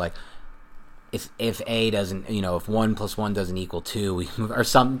situation where it's like, if A doesn't, if 1 + 1 doesn't equal 2, or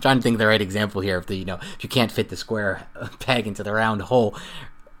some, I'm trying to think of the right example here. If if you can't fit the square peg into the round hole,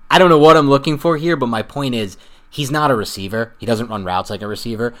 I don't know what I'm looking for here, but my point is, he's not a receiver. He doesn't run routes like a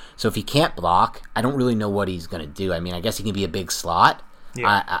receiver. So if he can't block, I don't really know what he's going to do. I mean, I guess he can be a big slot,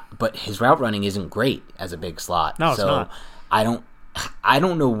 but his route running isn't great as a big slot. No, it's not. I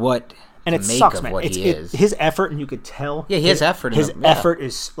don't know what and it make sucks, of man. what he is. His effort, and you could tell. Yeah, he has effort. His effort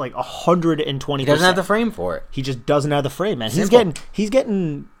is like 120%. He doesn't have the frame for it. He just doesn't have the frame, man. Simple. He's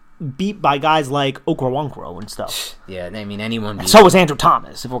getting beat by guys like Okoronkwo and stuff. Yeah, I mean, anyone. So was Andrew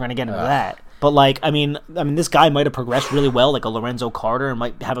Thomas, if we're going to get into that. But, like, I mean, this guy might have progressed really well, like a Lorenzo Carter, and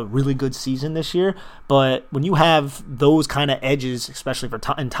might have a really good season this year. But when you have those kind of edges, especially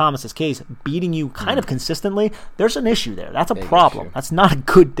in Thomas's case, beating you kind of consistently, there's an issue there. That's a problem. Issue. That's not a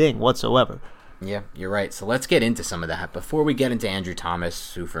good thing whatsoever. Yeah, you're right. So let's get into some of that. Before we get into Andrew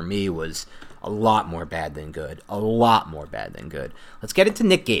Thomas, who for me was a lot more bad than good. A lot more bad than good. Let's get into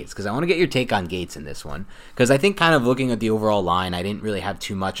Nick Gates, because I want to get your take on Gates in this one. Because I think kind of looking at the overall line, I didn't really have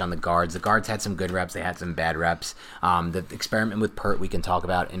too much on the guards. The guards had some good reps. They had some bad reps. The experiment with Pert we can talk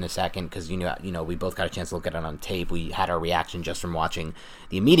about in a second, because, you know, we both got a chance to look at it on tape. We had our reaction just from watching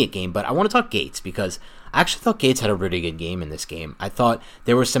the immediate game. But I want to talk Gates, because I actually thought Gates had a really good game in this game. I thought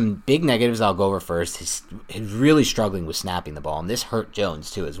there were some big negatives I'll go over first. He's really struggling with snapping the ball, and this hurt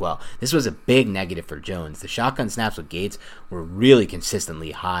Jones too as well. This was a big negative for Jones. The shotgun snaps with Gates were really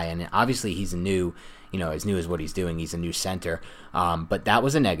consistently high, and obviously he's as new as what he's doing. He's a new center, but that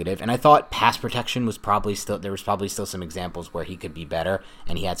was a negative. And I thought pass protection was probably still some examples where he could be better,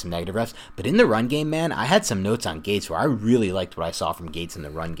 and he had some negative refs. But in the run game, man, I had some notes on Gates where I really liked what I saw from Gates in the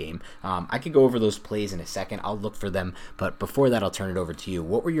run game. I could go over those plays in a second. I'll look for them, but before that, I'll turn it over to you.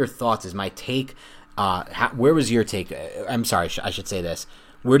 What were your thoughts? Is my take? Where was your take? I'm sorry, I should say this.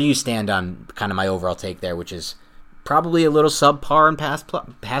 Where do you stand on kind of my overall take there, which is probably a little subpar in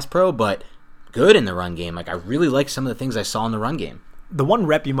pass pro, but good in the run game. Like, I really like some of the things I saw in the run game. The one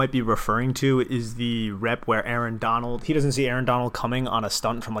rep you might be referring to is the rep where Aaron Donald, he doesn't see Aaron Donald coming on a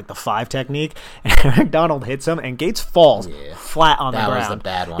stunt from like the 5 technique, and Aaron Donald hits him, and Gates falls flat on the ground. That was the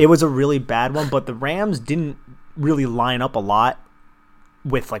bad one. It was a really bad one, but the Rams didn't really line up a lot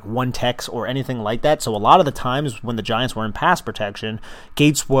with like one techs or anything like that. So a lot of the times when the Giants were in pass protection,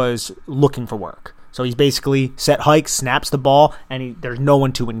 Gates was looking for work. So he's basically set hikes, snaps the ball, and there's no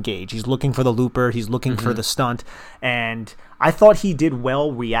one to engage. He's looking for the looper. He's looking for the stunt. And I thought he did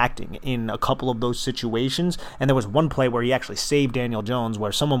well reacting in a couple of those situations. And there was one play where he actually saved Daniel Jones,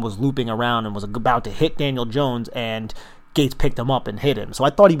 where someone was looping around and was about to hit Daniel Jones, and Gates picked him up and hit him. So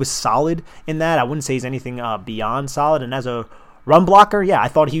I thought he was solid in that. I wouldn't say he's anything beyond solid. And as a run blocker, yeah, I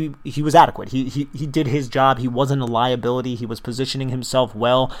thought he was adequate. He did his job. He wasn't a liability. He was positioning himself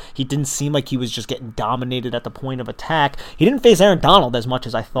well. He didn't seem like he was just getting dominated at the point of attack. He didn't face Aaron Donald as much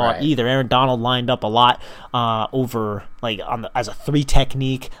as I thought either. Aaron Donald lined up a lot over like as a 3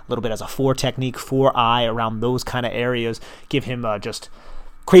 technique, a little bit as a 4 technique, 4-eye around those kind of areas. Give him just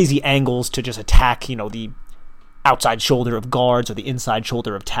crazy angles to just attack, the outside shoulder of guards or the inside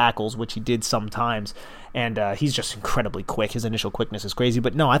shoulder of tackles, which he did sometimes. And he's just incredibly quick. His initial quickness is crazy.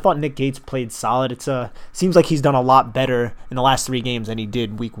 But no, I thought Nick Gates played solid. It seems like he's done a lot better in the last 3 games than he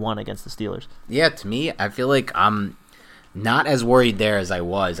did week 1 against the Steelers. Yeah, to me, I feel like I'm not as worried there as I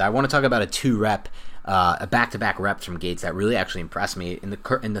was. I want to talk about a 2-rep, a back-to-back reps from Gates that really actually impressed me. In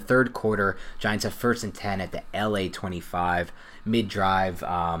the third quarter, Giants have 1st and 10 at the LA 25 mid-drive.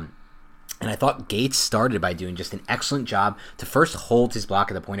 And I thought Gates started by doing just an excellent job to first hold his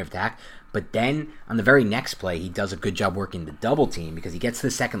block at the point of attack, but then on the very next play, he does a good job working the double team because he gets to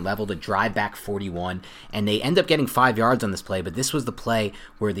the second level to drive back 41, and they end up getting 5 yards on this play, but this was the play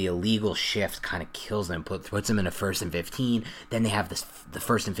where the illegal shift kind of kills them, puts them in a 1st and 15. Then they have the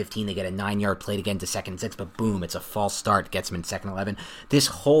 1st and 15. They get a 9-yard play to get into 2nd and 6, but boom, it's a false start, gets them in 2nd and 11. This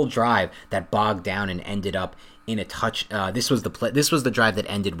whole drive that bogged down and ended up in a touch. This was the drive that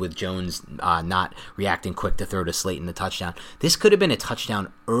ended with Jones not reacting quick to throw to Slayton the touchdown. This could have been a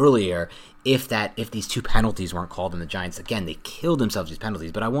touchdown earlier if these 2 penalties weren't called, and the Giants, again, they killed themselves these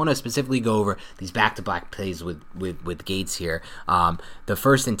penalties. But I want to specifically go over these back-to-back plays with Gates here. The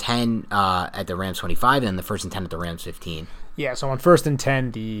 1st and 10 at the Rams 25, and the 1st and 10 at the Rams 15. Yeah, so on 1st and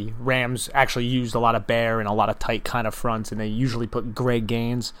 10, the Rams actually used a lot of bear and a lot of tight kind of fronts, and they usually put Greg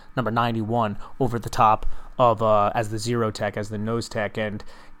Gaines, number 91, over the top of as the 0 tech, as the nose tech. And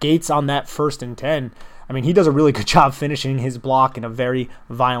Gates on that 1st and 10, I mean, he does a really good job finishing his block in a very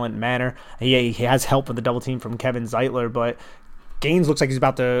violent manner. He has help with the double team from Kevin Zeitler, but Gaines looks like he's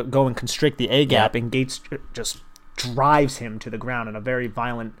about to go and constrict the A-gap, and Gates just drives him to the ground in a very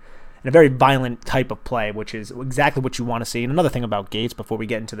violent and a very violent type of play, which is exactly what you want to see. And another thing about Gates, before we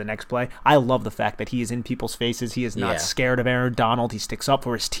get into the next play, I love the fact that he is in people's faces. He is not scared of Aaron Donald. He sticks up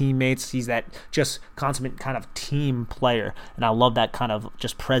for his teammates. He's that just consummate kind of team player, and I love that kind of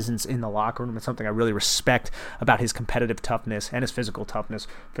just presence in the locker room. It's something I really respect about his competitive toughness and his physical toughness,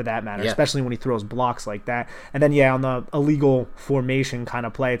 for that matter, especially when he throws blocks like that. And then, on the illegal formation kind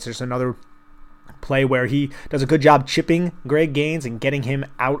of play, it's just another play where he does a good job chipping Greg Gaines and getting him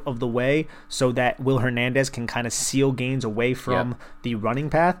out of the way so that Will Hernandez can kind of seal Gaines away from the running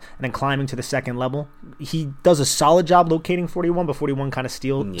path, and then climbing to the second level. He does a solid job locating 41, but 41 kind of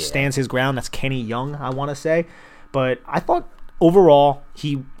stands his ground. That's Kenny Young, I want to say. But I thought overall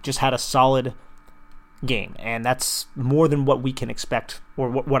he just had a solid game, and that's more than what we can expect, or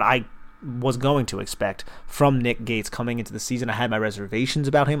what I was going to expect from Nick Gates coming into the season. I had my reservations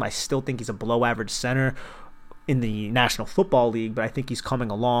about him. I still think he's a below average center in the National Football League, but I think he's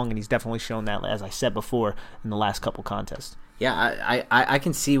coming along, and he's definitely shown that, as I said before, in the last couple contests. Yeah, I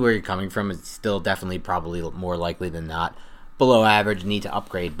can see where you're coming from. It's still definitely probably more likely than not below average, need to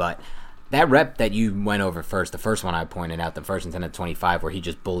upgrade, but that rep that you went over first, the first one I pointed out, the first and 10 at 25, where he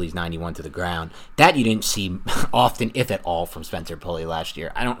just bullies 91 to the ground, that you didn't see often, if at all, from Spencer Pulley last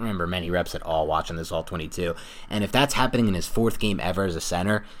year. I don't remember many reps at all watching this all 22. And if that's happening in his fourth game ever as a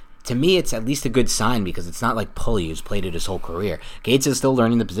center, to me, it's at least a good sign, because it's not like Pulley, who's played it his whole career. Gates is still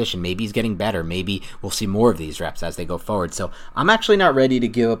learning the position. Maybe he's getting better. Maybe we'll see more of these reps as they go forward. So I'm actually not ready to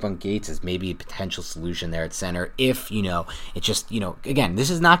give up on Gates as maybe a potential solution there at center if, it's just, again, this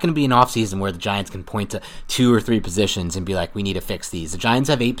is not going to be an offseason where the Giants can point to 2 or 3 positions and be like, we need to fix these. The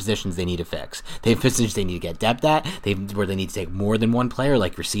Giants have 8 positions they need to fix. They have positions they need to get depth at, where they need to take more than one player,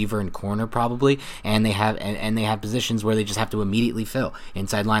 like receiver and corner probably, and they have they have positions where they just have to immediately fill.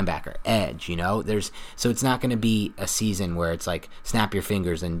 Inside linebacker, edge, so it's not going to be a season where it's like snap your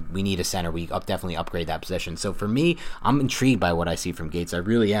fingers and we need a center. We definitely upgrade that position. So for me, I'm intrigued by what I see from Gates. I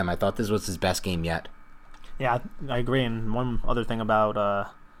really am. I thought this was his best game yet. Yeah, I agree. And one other thing about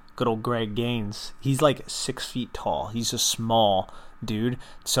good old Greg Gaines, he's like 6 feet tall. He's a small dude.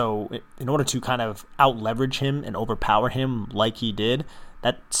 So in order to kind of out leverage him and overpower him like he did,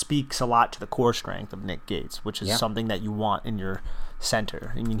 that speaks a lot to the core strength of Nick Gates, which is something that you want in your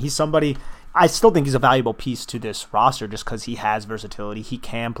center. I mean, he's somebody, I still think he's a valuable piece to this roster just because he has versatility. He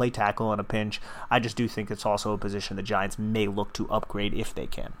can play tackle in a pinch. I just do think it's also a position the Giants may look to upgrade if they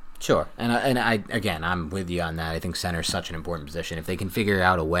can. Sure, and I again, I'm with you on that. I think center is such an important position. If they can figure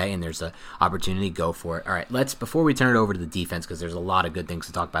out a way and there's an opportunity, go for it. All right, before we turn it over to the defense, because there's a lot of good things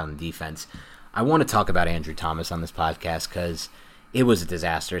to talk about in the defense, I want to talk about Andrew Thomas on this podcast because it was a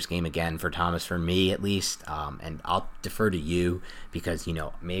disastrous game again for Thomas, for me at least, and I'll defer to you because,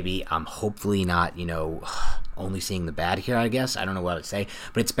 maybe I'm hopefully not, only seeing the bad here, I guess. I don't know what to say,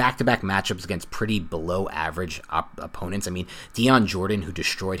 but it's back-to-back matchups against pretty below-average opponents. I mean, Deion Jordan, who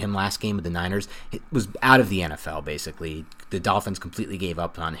destroyed him last game with the Niners, was out of the NFL, basically. The Dolphins completely gave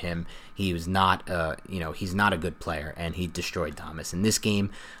up on him. He was not, he's not a good player, and he destroyed Thomas. In this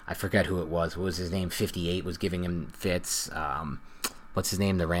game, I forget who it was. What was his name? 58 was giving him fits. What's his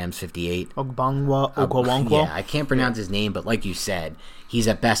name? The Rams 58. Ogwonkwọ. Yeah, I can't pronounce his name, but like you said, he's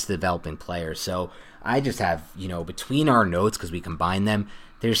at best a developing player. So I just have, between our notes, because we combine them,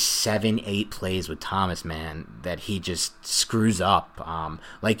 there's 7-8 plays with Thomas, man, that he just screws up.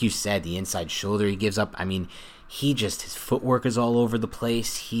 Like you said, the inside shoulder he gives up. I mean, his footwork is all over the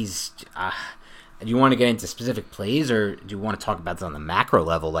place. He's, do you want to get into specific plays, or do you want to talk about this on the macro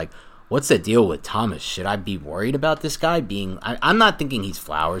level? Like, what's the deal with Thomas? Should I be worried about this guy being... I'm not thinking he's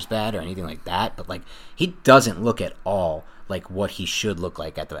Flowers bad or anything like that, but like he doesn't look at all like what he should look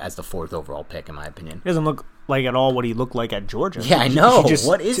like as the 4th overall pick, in my opinion. He doesn't look like at all what he looked like at Georgia. Yeah, I know.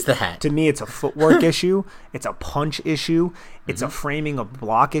 What is that? To me, it's a footwork issue. It's a punch issue. It's a framing of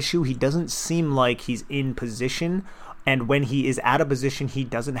block issue. He doesn't seem like he's in position, and when he is out of position, he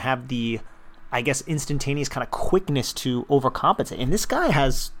doesn't have the, I guess, instantaneous kind of quickness to overcompensate. And this guy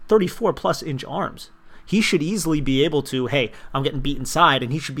has 34-plus inch arms. He should easily be able to, hey, I'm getting beat inside,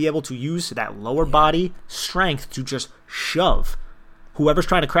 and he should be able to use that lower body strength to just shove whoever's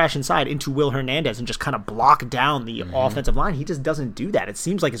trying to crash inside into Will Hernandez and just kind of block down the offensive line. He just doesn't do that. It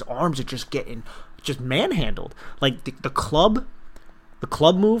seems like his arms are just getting manhandled. Like the club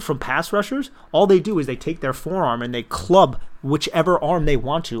move from pass rushers, all they do is they take their forearm and they club whichever arm they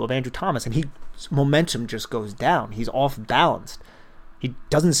want to of Andrew Thomas, and his momentum just goes down. He's off balanced. He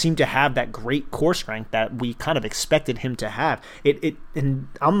doesn't seem to have that great core strength that we kind of expected him to have. And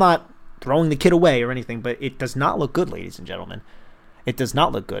I'm not throwing the kid away or anything, but it does not look good, ladies and gentlemen. It does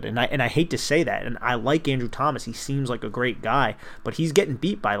not look good, and I hate to say that. And I like Andrew Thomas; he seems like a great guy, but he's getting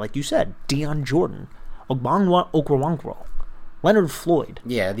beat by, like you said, Deion Jordan, Ogbonwa Okoronkwo, Leonard Floyd.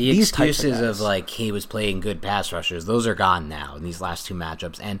 Yeah, the excuses of like he was playing good pass rushers, those are gone now in these last two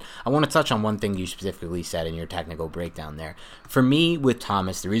matchups. And I want to touch on one thing you specifically said in your technical breakdown there. For me, with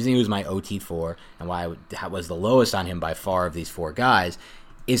Thomas, the reason he was my OT4 and why I was the lowest on him by far of these four guys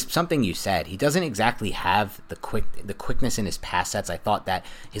is something you said. He doesn't exactly have the quickness in his pass sets. I thought that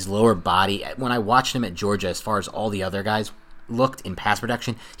his lower body, when I watched him at Georgia, as far as all the other guys looked in pass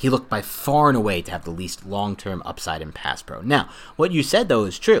protection, he looked by far and away to have the least long-term upside in pass pro. Now, what you said, though,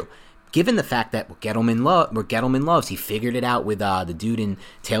 is true. Given the fact that what Gettleman loves, he figured it out with the dude in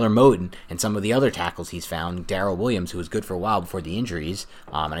Taylor Moton and some of the other tackles he's found, Darrell Williams, who was good for a while before the injuries,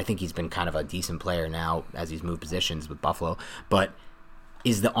 and I think he's been kind of a decent player now as he's moved positions with Buffalo, but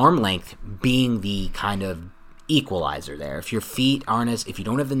is the arm length being the kind of equalizer there. If your feet aren't if you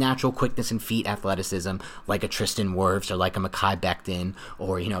don't have the natural quickness and feet athleticism like a Tristan Wirfs or like a Mekhi Becton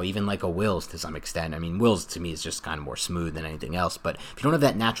or, even like a Wills to some extent. I mean, Wills to me is just kind of more smooth than anything else, but if you don't have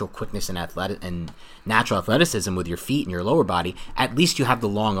that natural quickness and natural athleticism with your feet and your lower body, at least you have the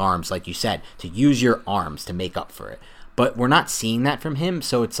long arms, like you said, to use your arms to make up for it. But we're not seeing that from him,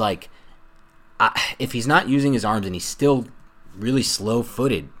 so it's like, if he's not using his arms and he's still really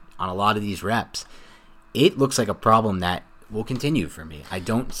slow-footed on a lot of these reps, it looks like a problem that will continue for me. I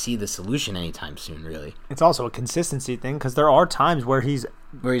don't see the solution anytime soon, really. It's also a consistency thing because there are times where he's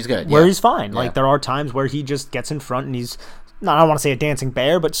good, he's fine. Yeah. Like there are times where he just gets in front and he's not, I don't want to say a dancing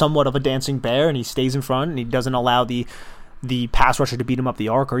bear, but somewhat of a dancing bear, and he stays in front and he doesn't allow the pass rusher to beat him up the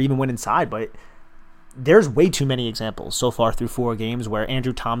arc or even went inside. But there's way too many examples so far through 4 games where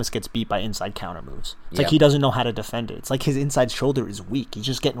Andrew Thomas gets beat by inside counter moves. It's like he doesn't know how to defend it. It's like his inside shoulder is weak. He's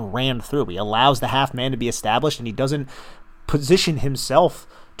just getting rammed through. He allows the half man to be established, and he doesn't position himself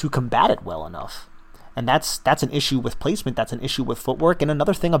to combat it well enough. And that's an issue with placement. That's an issue with footwork. And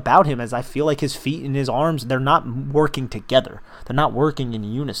another thing about him is I feel like his feet and his arms, they're not working together. They're not working in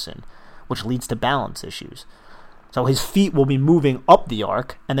unison, which leads to balance issues. So his feet will be moving up the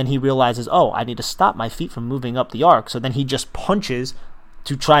arc, and then he realizes, I need to stop my feet from moving up the arc. So then he just punches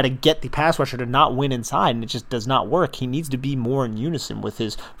to try to get the pass rusher to not win inside, and it just does not work. He needs to be more in unison with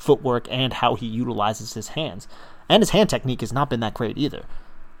his footwork and how he utilizes his hands. And his hand technique has not been that great either.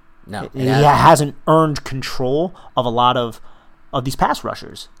 No. He hasn't earned control of a lot of these pass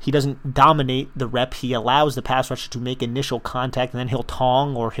rushers. He doesn't dominate the rep. He allows the pass rusher to make initial contact, and then he'll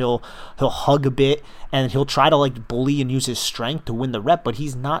tong or he'll hug a bit, and he'll try to like bully and use his strength to win the rep, but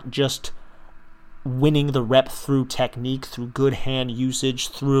he's not just winning the rep through technique, through good hand usage,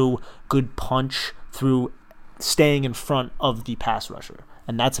 through good punch, through staying in front of the pass rusher.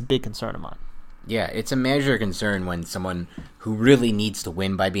 And that's a big concern of mine. Yeah, it's a major concern when someone who really needs to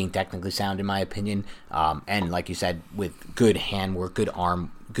win by being technically sound, in my opinion, and like you said, with good hand work,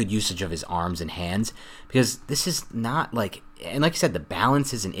 good usage of his arms and hands, because this is not like, and like you said, the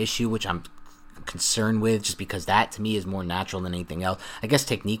balance is an issue, which I'm concerned with, just because that to me is more natural than anything else. I guess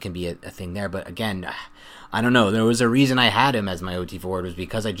technique can be a thing there, but again, I don't know. There was a reason I had him as my OT forward, was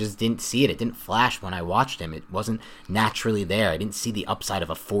because I just didn't see it. It didn't flash when I watched him. It wasn't naturally there. I didn't see the upside of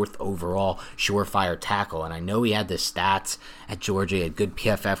a 4th overall surefire tackle. And I know he had the stats at Georgia. He had good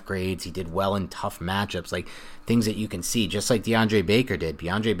PFF grades. He did well in tough matchups, like things that you can see, just like DeAndre Baker did.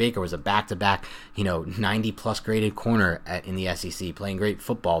 DeAndre Baker was a back-to-back, 90-plus graded corner in the SEC, playing great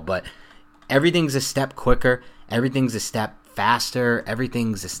football. But everything's a step quicker. Everything's a step faster.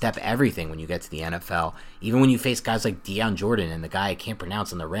 Everything's a step everything when you get to the NFL. Even when you face guys like Deion Jordan and the guy I can't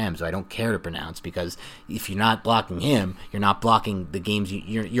pronounce on the Rams, who I don't care to pronounce, because if you're not blocking him, you're not blocking the games.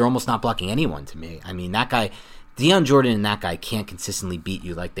 You're almost not blocking anyone to me. I mean, that guy, Deion Jordan and that guy can't consistently beat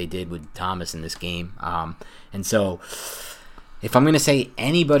you like they did with Thomas in this game. And so if I'm going to say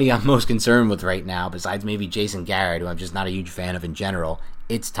anybody I'm most concerned with right now, besides maybe Jason Garrett, who I'm just not a huge fan of in general,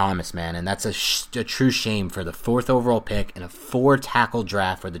 it's Thomas, man, and that's a true shame for the 4th overall pick in a 4-tackle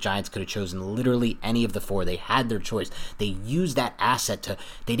draft where the Giants could have chosen literally any of the 4. They had their choice. They used that asset to.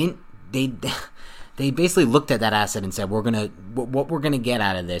 They basically looked at that asset and said, what we're gonna get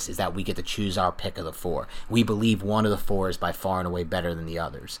out of this is that we get to choose our pick of the 4. We believe one of the 4 is by far and away better than the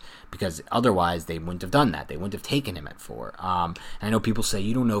others, because otherwise they wouldn't have done that. They wouldn't have taken him at 4. And I know people say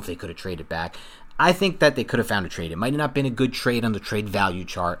you don't know if they could have traded back. I think that they could have found a trade. It might not have been a good trade on the trade value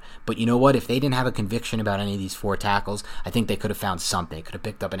chart, but you know what? If they didn't have a conviction about any of these 4 tackles, I think they could have found something. They could have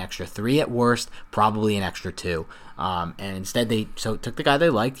picked up an extra 3 at worst, probably an extra 2. And instead they took the guy they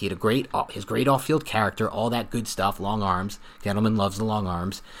liked. He had his great off-field character, all that good stuff, long arms. Gettleman loves the long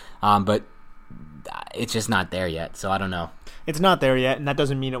arms. But it's just not there yet. So I don't know. It's not there yet, and that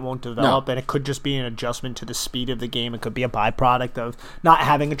doesn't mean it won't develop, and it could just be an adjustment to the speed of the game. It could be a byproduct of not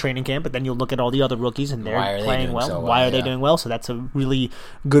having a training camp, but then you'll look at all the other rookies, and they're playing well. Why are they doing well? So that's a really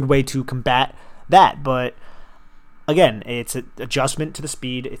good way to combat that. But again, it's an adjustment to the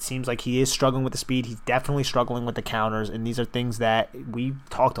speed. It seems like he is struggling with the speed. He's definitely struggling with the counters, and these are things that we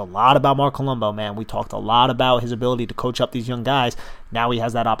talked a lot about Marc Colombo, man. We talked a lot about his ability to coach up these young guys. Now he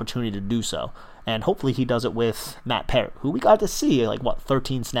has that opportunity to do so. And hopefully he does it with Matt Peart, who we got to see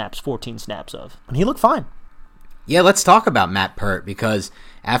 13 snaps, 14 snaps of. And he looked fine. Yeah, let's talk about Matt Peart, because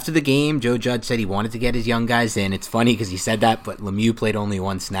after the game, Joe Judge said he wanted to get his young guys in. It's funny because he said that, but Lemieux played only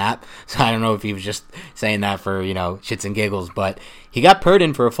one snap. So I don't know if he was just saying that for, shits and giggles. But he got Peart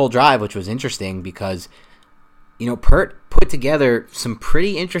in for a full drive, which was interesting because, Peart put together some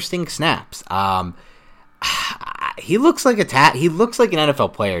pretty interesting snaps. He looks like he looks like an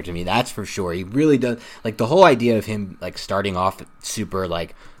NFL player to me, that's for sure. He really does. Like, the whole idea of him starting off super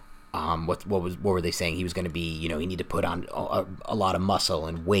what were they saying? He was going to be, he needed to put on a lot of muscle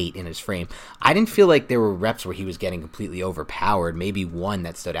and weight in his frame. I didn't feel like there were reps where he was getting completely overpowered. Maybe one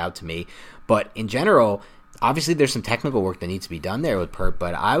that stood out to me, but in general, obviously there's some technical work that needs to be done there with Peart,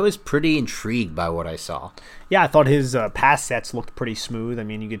 but I was pretty intrigued by what I saw. Yeah, I thought his pass sets looked pretty smooth. I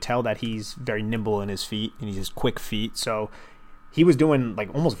mean, you could tell that he's very nimble in his feet, and he has quick feet, so he was doing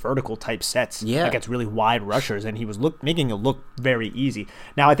almost vertical type sets against really wide rushers, and he was making it look very easy.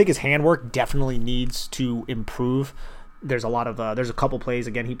 Now, I think his handwork definitely needs to improve. There's a couple plays.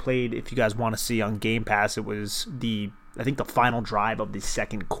 Again, he played, if you guys want to see on Game Pass, it was I think the final drive of the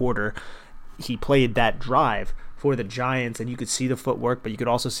second quarter. He played that drive for the Giants, and you could see the footwork, but you could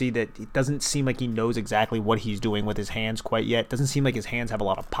also see that it doesn't seem like he knows exactly what he's doing with his hands quite yet. It doesn't seem like his hands have a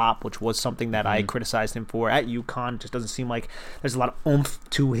lot of pop, which was something that I criticized him for at UConn. It just doesn't seem like there's a lot of oomph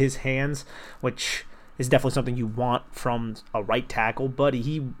to his hands, which is definitely something you want from a right tackle, but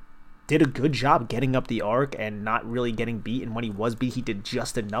he did a good job getting up the arc and not really getting beat, and when he was beat, he did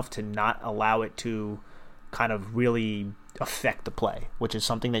just enough to not allow it to kind of really affect the play, which is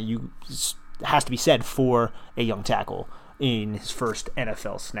something that has to be said for a young tackle in his first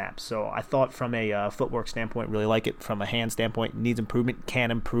NFL snap. So I thought from a footwork standpoint, really like it. From a hand standpoint, needs improvement,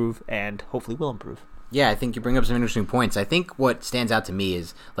 can improve, and hopefully will improve. Yeah, I think you bring up some interesting points. I think what stands out to me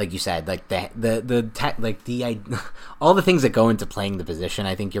is, like you said, all the things that go into playing the position.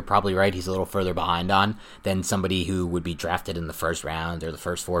 I think you're probably right. He's a little further behind on than somebody who would be drafted in the first round or the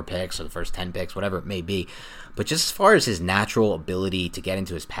first 4 picks or the first 10 picks, whatever it may be. But just as far as his natural ability to get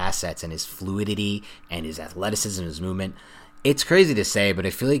into his pass sets and his fluidity and his athleticism, his movement, it's crazy to say, but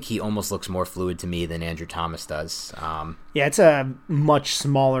I feel like he almost looks more fluid to me than Andrew Thomas does. Yeah, it's a much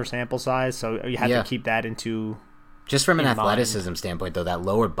smaller sample size, so you have to keep that into just from an athleticism standpoint, though, that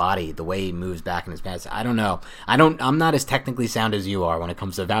lower body, the way he moves back in his pass, I don't know. I'm not as technically sound as you are when it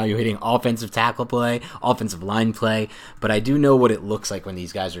comes to evaluating offensive tackle play, offensive line play, but I do know what it looks like when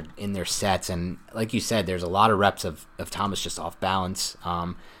these guys are in their sets, and like you said, there's a lot of reps of Thomas just off balance,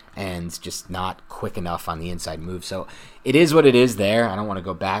 and just not quick enough on the inside move. So it is what it is there. I don't want to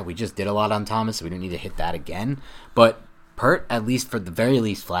go back. We just did a lot on Thomas, so we don't need to hit that again. But Peart, at least for the very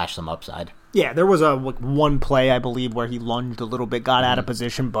least, flashed some upside. Yeah, there was one play, I believe, where he lunged a little bit, got out of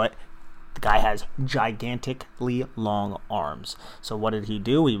position, but the guy has gigantically long arms. So what did he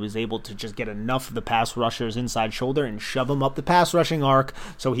do? He was able to just get enough of the pass rusher's inside shoulder and shove him up the pass rushing arc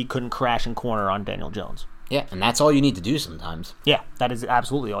so he couldn't crash and corner on Daniel Jones. Yeah, and that's all you need to do sometimes. Yeah, that is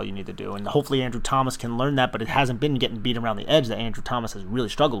absolutely all you need to do. And hopefully Andrew Thomas can learn that, but it hasn't been getting beat around the edge that Andrew Thomas has really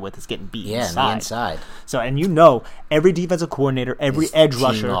struggled with. It's getting beat inside. The inside. So, and every defensive coordinator, every edge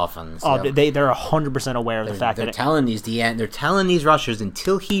rusher, they're 100% aware of the fact that they're telling these rushers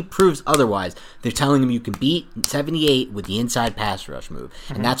until he proves otherwise. They're telling him you can beat 78 with the inside pass rush move.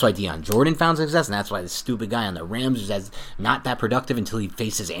 Mm-hmm. And that's why Deion Jordan found success, and that's why the stupid guy on the Rams who's not that productive until he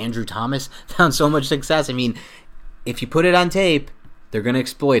faces Andrew Thomas found so much success. I mean, if you put it on tape, they're going to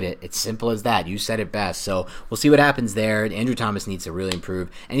exploit it. It's simple as that. You said it best. So we'll see what happens there. Andrew Thomas needs to really improve.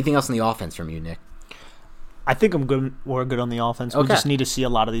 Anything else in the offense from you, Nick? I think we're good on the offense. Okay. We just need to see a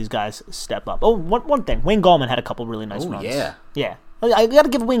lot of these guys step up. Oh, one thing. Wayne Gallman had a couple really nice runs. Yeah. I got to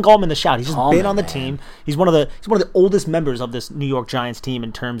give Wayne Gallman the shout. He's just been on the team. He's one of the oldest members of this New York Giants team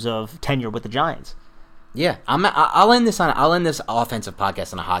in terms of tenure with the Giants. Yeah, I'll end this offensive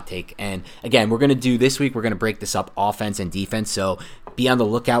podcast on a hot take. And again, we're going to do this week, we're going to break this up offense and defense. So be on the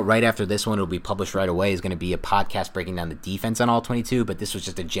lookout right after this one. It'll be published right away. It's going to be a podcast breaking down the defense on all 22. But this was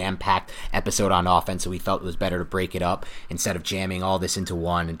just a jam-packed episode on offense. So we felt it was better to break it up instead of jamming all this into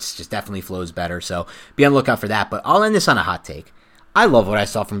one. It just definitely flows better. So be on the lookout for that. But I'll end this on a hot take. I love what I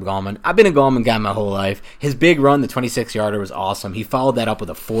saw from Gallman. I've been a Gallman guy my whole life. His big run, the 26-yarder, was awesome. He followed that up with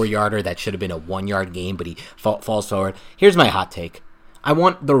a 4-yarder that should have been a 1-yard game, but he falls forward. Here's my hot take. I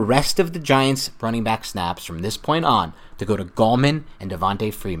want the rest of the Giants running back snaps from this point on to go to Gallman and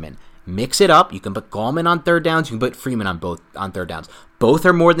Devontae Freeman. Mix it up. You can put Gallman on third downs. You can put Freeman on third downs. Both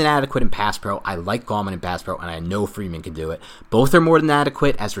are more than adequate in pass pro. I like Gallman in pass pro, and I know Freeman can do it. Both are more than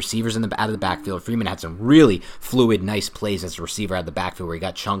adequate as receivers out of the backfield. Freeman had some really fluid, nice plays as a receiver out of the backfield where he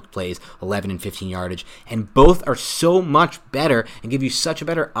got chunked plays, 11 and 15 yardage. And both are so much better and give you such a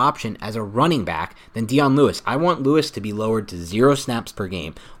better option as a running back than Dion Lewis. I want Lewis to be lowered to 0 snaps per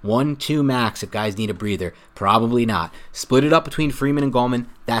game. 1-2 max if guys need a breather. Probably not. Split it up between Freeman and Gallman.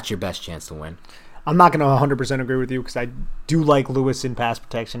 That's your best chance to win. I'm not going to 100% agree with you because I do like Lewis in pass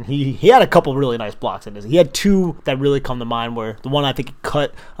protection. He had a couple really nice blocks in this. He had 2 that really come to mind where the one I think he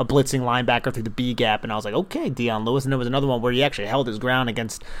cut a blitzing linebacker through the B gap, and I was like, okay, Dion Lewis. And there was another one where he actually held his ground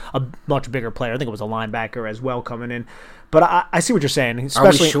against a much bigger player. I think it was a linebacker as well coming in. But I see what you're saying.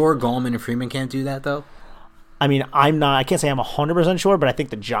 Especially, are we sure Gallman and Freeman can't do that, though? I mean, I can't say I'm 100% sure, but I think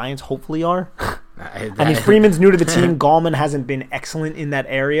the Giants hopefully are. I mean, Freeman's new to the team. Gallman hasn't been excellent in that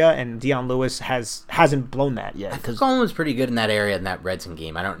area, and Dion Lewis hasn't blown that yet. Because Gallman was pretty good in that area in that Redson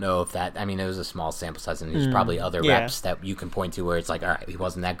game. I don't know if that. I mean, it was a small sample size, and there's probably other reps that you can point to where it's like, all right, he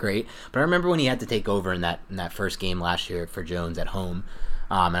wasn't that great. But I remember when he had to take over in that first game last year for Jones at home.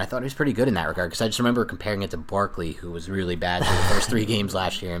 And I thought he was pretty good in that regard because I just remember comparing it to Barkley, who was really bad for the first 3 games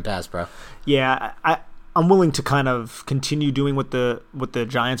last year in pass pro. Yeah, I'm willing to kind of continue doing what the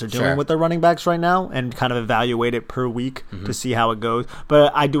Giants are doing with their running backs right now and kind of evaluate it per week to see how it goes.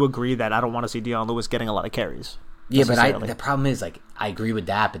 But I do agree that I don't want to see Dion Lewis getting a lot of carries. Yeah, but the problem is, like, I agree with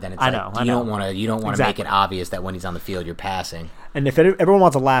that, but then it's you don't want to make it obvious that when he's on the field you're passing. And if everyone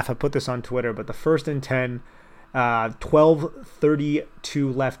wants to laugh, I put this on Twitter, but the 1st and 10,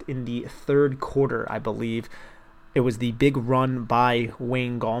 12:32 left in the third quarter, I believe. It was the big run by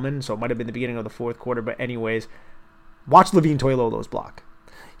Wayne Gallman, so it might have been the beginning of the fourth quarter. But anyways, watch Levine Toilolo's block.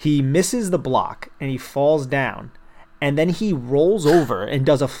 He misses the block, and he falls down. And then he rolls over and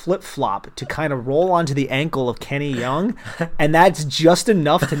does a flip-flop to kind of roll onto the ankle of Kenny Young. And that's just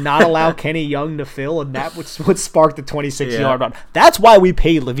enough to not allow Kenny Young to fill, and that would spark the 26-yard run. That's why we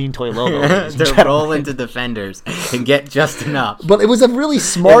paid Levine Toilolo. To roll into defenders and get just enough. But it was a really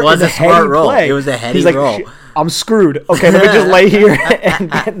smart roll. Play. It was a heady roll. I'm screwed. Okay, let me just lay here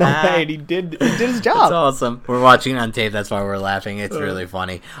and get in the way. And he did his job. That's awesome. We're watching it on tape. That's why we're laughing. It's really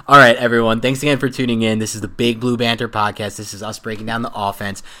funny. All right, everyone. Thanks again for tuning in. This is the Big Blue Banter podcast. This is us breaking down the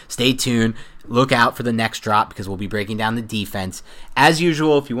offense. Stay tuned. Look out for the next drop because we'll be breaking down the defense. As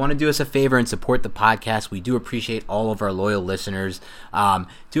usual, if you want to do us a favor and support the podcast, we do appreciate all of our loyal listeners.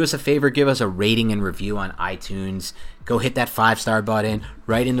 Do us a favor, give us a rating and review on iTunes. Go hit that 5-star button.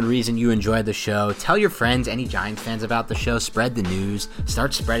 Write in the reason you enjoyed the show. Tell your friends, any Giants fans, about the show. Spread the news.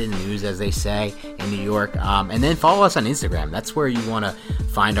 Start spreading the news, as they say in New York. And then follow us on Instagram. That's where you want to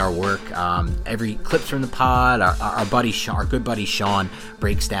find our work. Every clips from the pod. Our good buddy Sean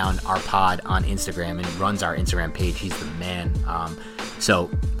breaks down our pod on Instagram and runs our Instagram page. He's the man. So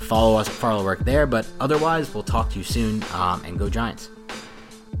follow us, follow the work there. But otherwise, we'll talk to you soon. And go Giants.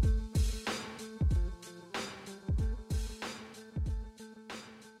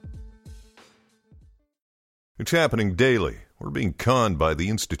 It's happening daily. We're being conned by the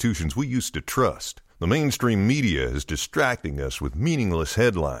institutions we used to trust. The mainstream media is distracting us with meaningless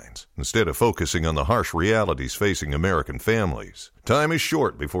headlines instead of focusing on the harsh realities facing American families. Time is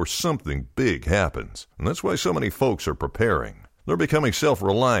short before something big happens, and that's why so many folks are preparing. They're becoming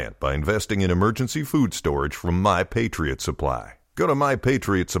self-reliant by investing in emergency food storage from My Patriot Supply. Go to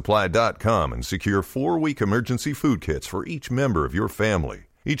MyPatriotSupply.com and secure 4-week emergency food kits for each member of your family.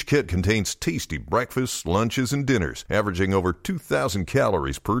 Each kit contains tasty breakfasts, lunches, and dinners, averaging over 2,000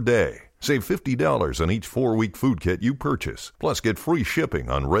 calories per day. Save $50 on each 4-week food kit you purchase. Plus, get free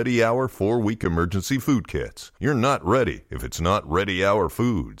shipping on Ready Hour 4-week emergency food kits. You're not ready if it's not Ready Hour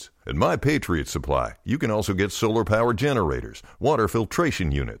Foods. At My Patriot Supply, you can also get solar power generators, water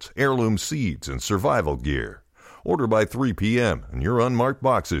filtration units, heirloom seeds, and survival gear. Order by 3 p.m. and your unmarked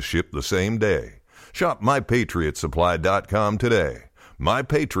boxes ship the same day. Shop MyPatriotSupply.com today.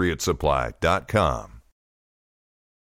 MyPatriotSupply.com.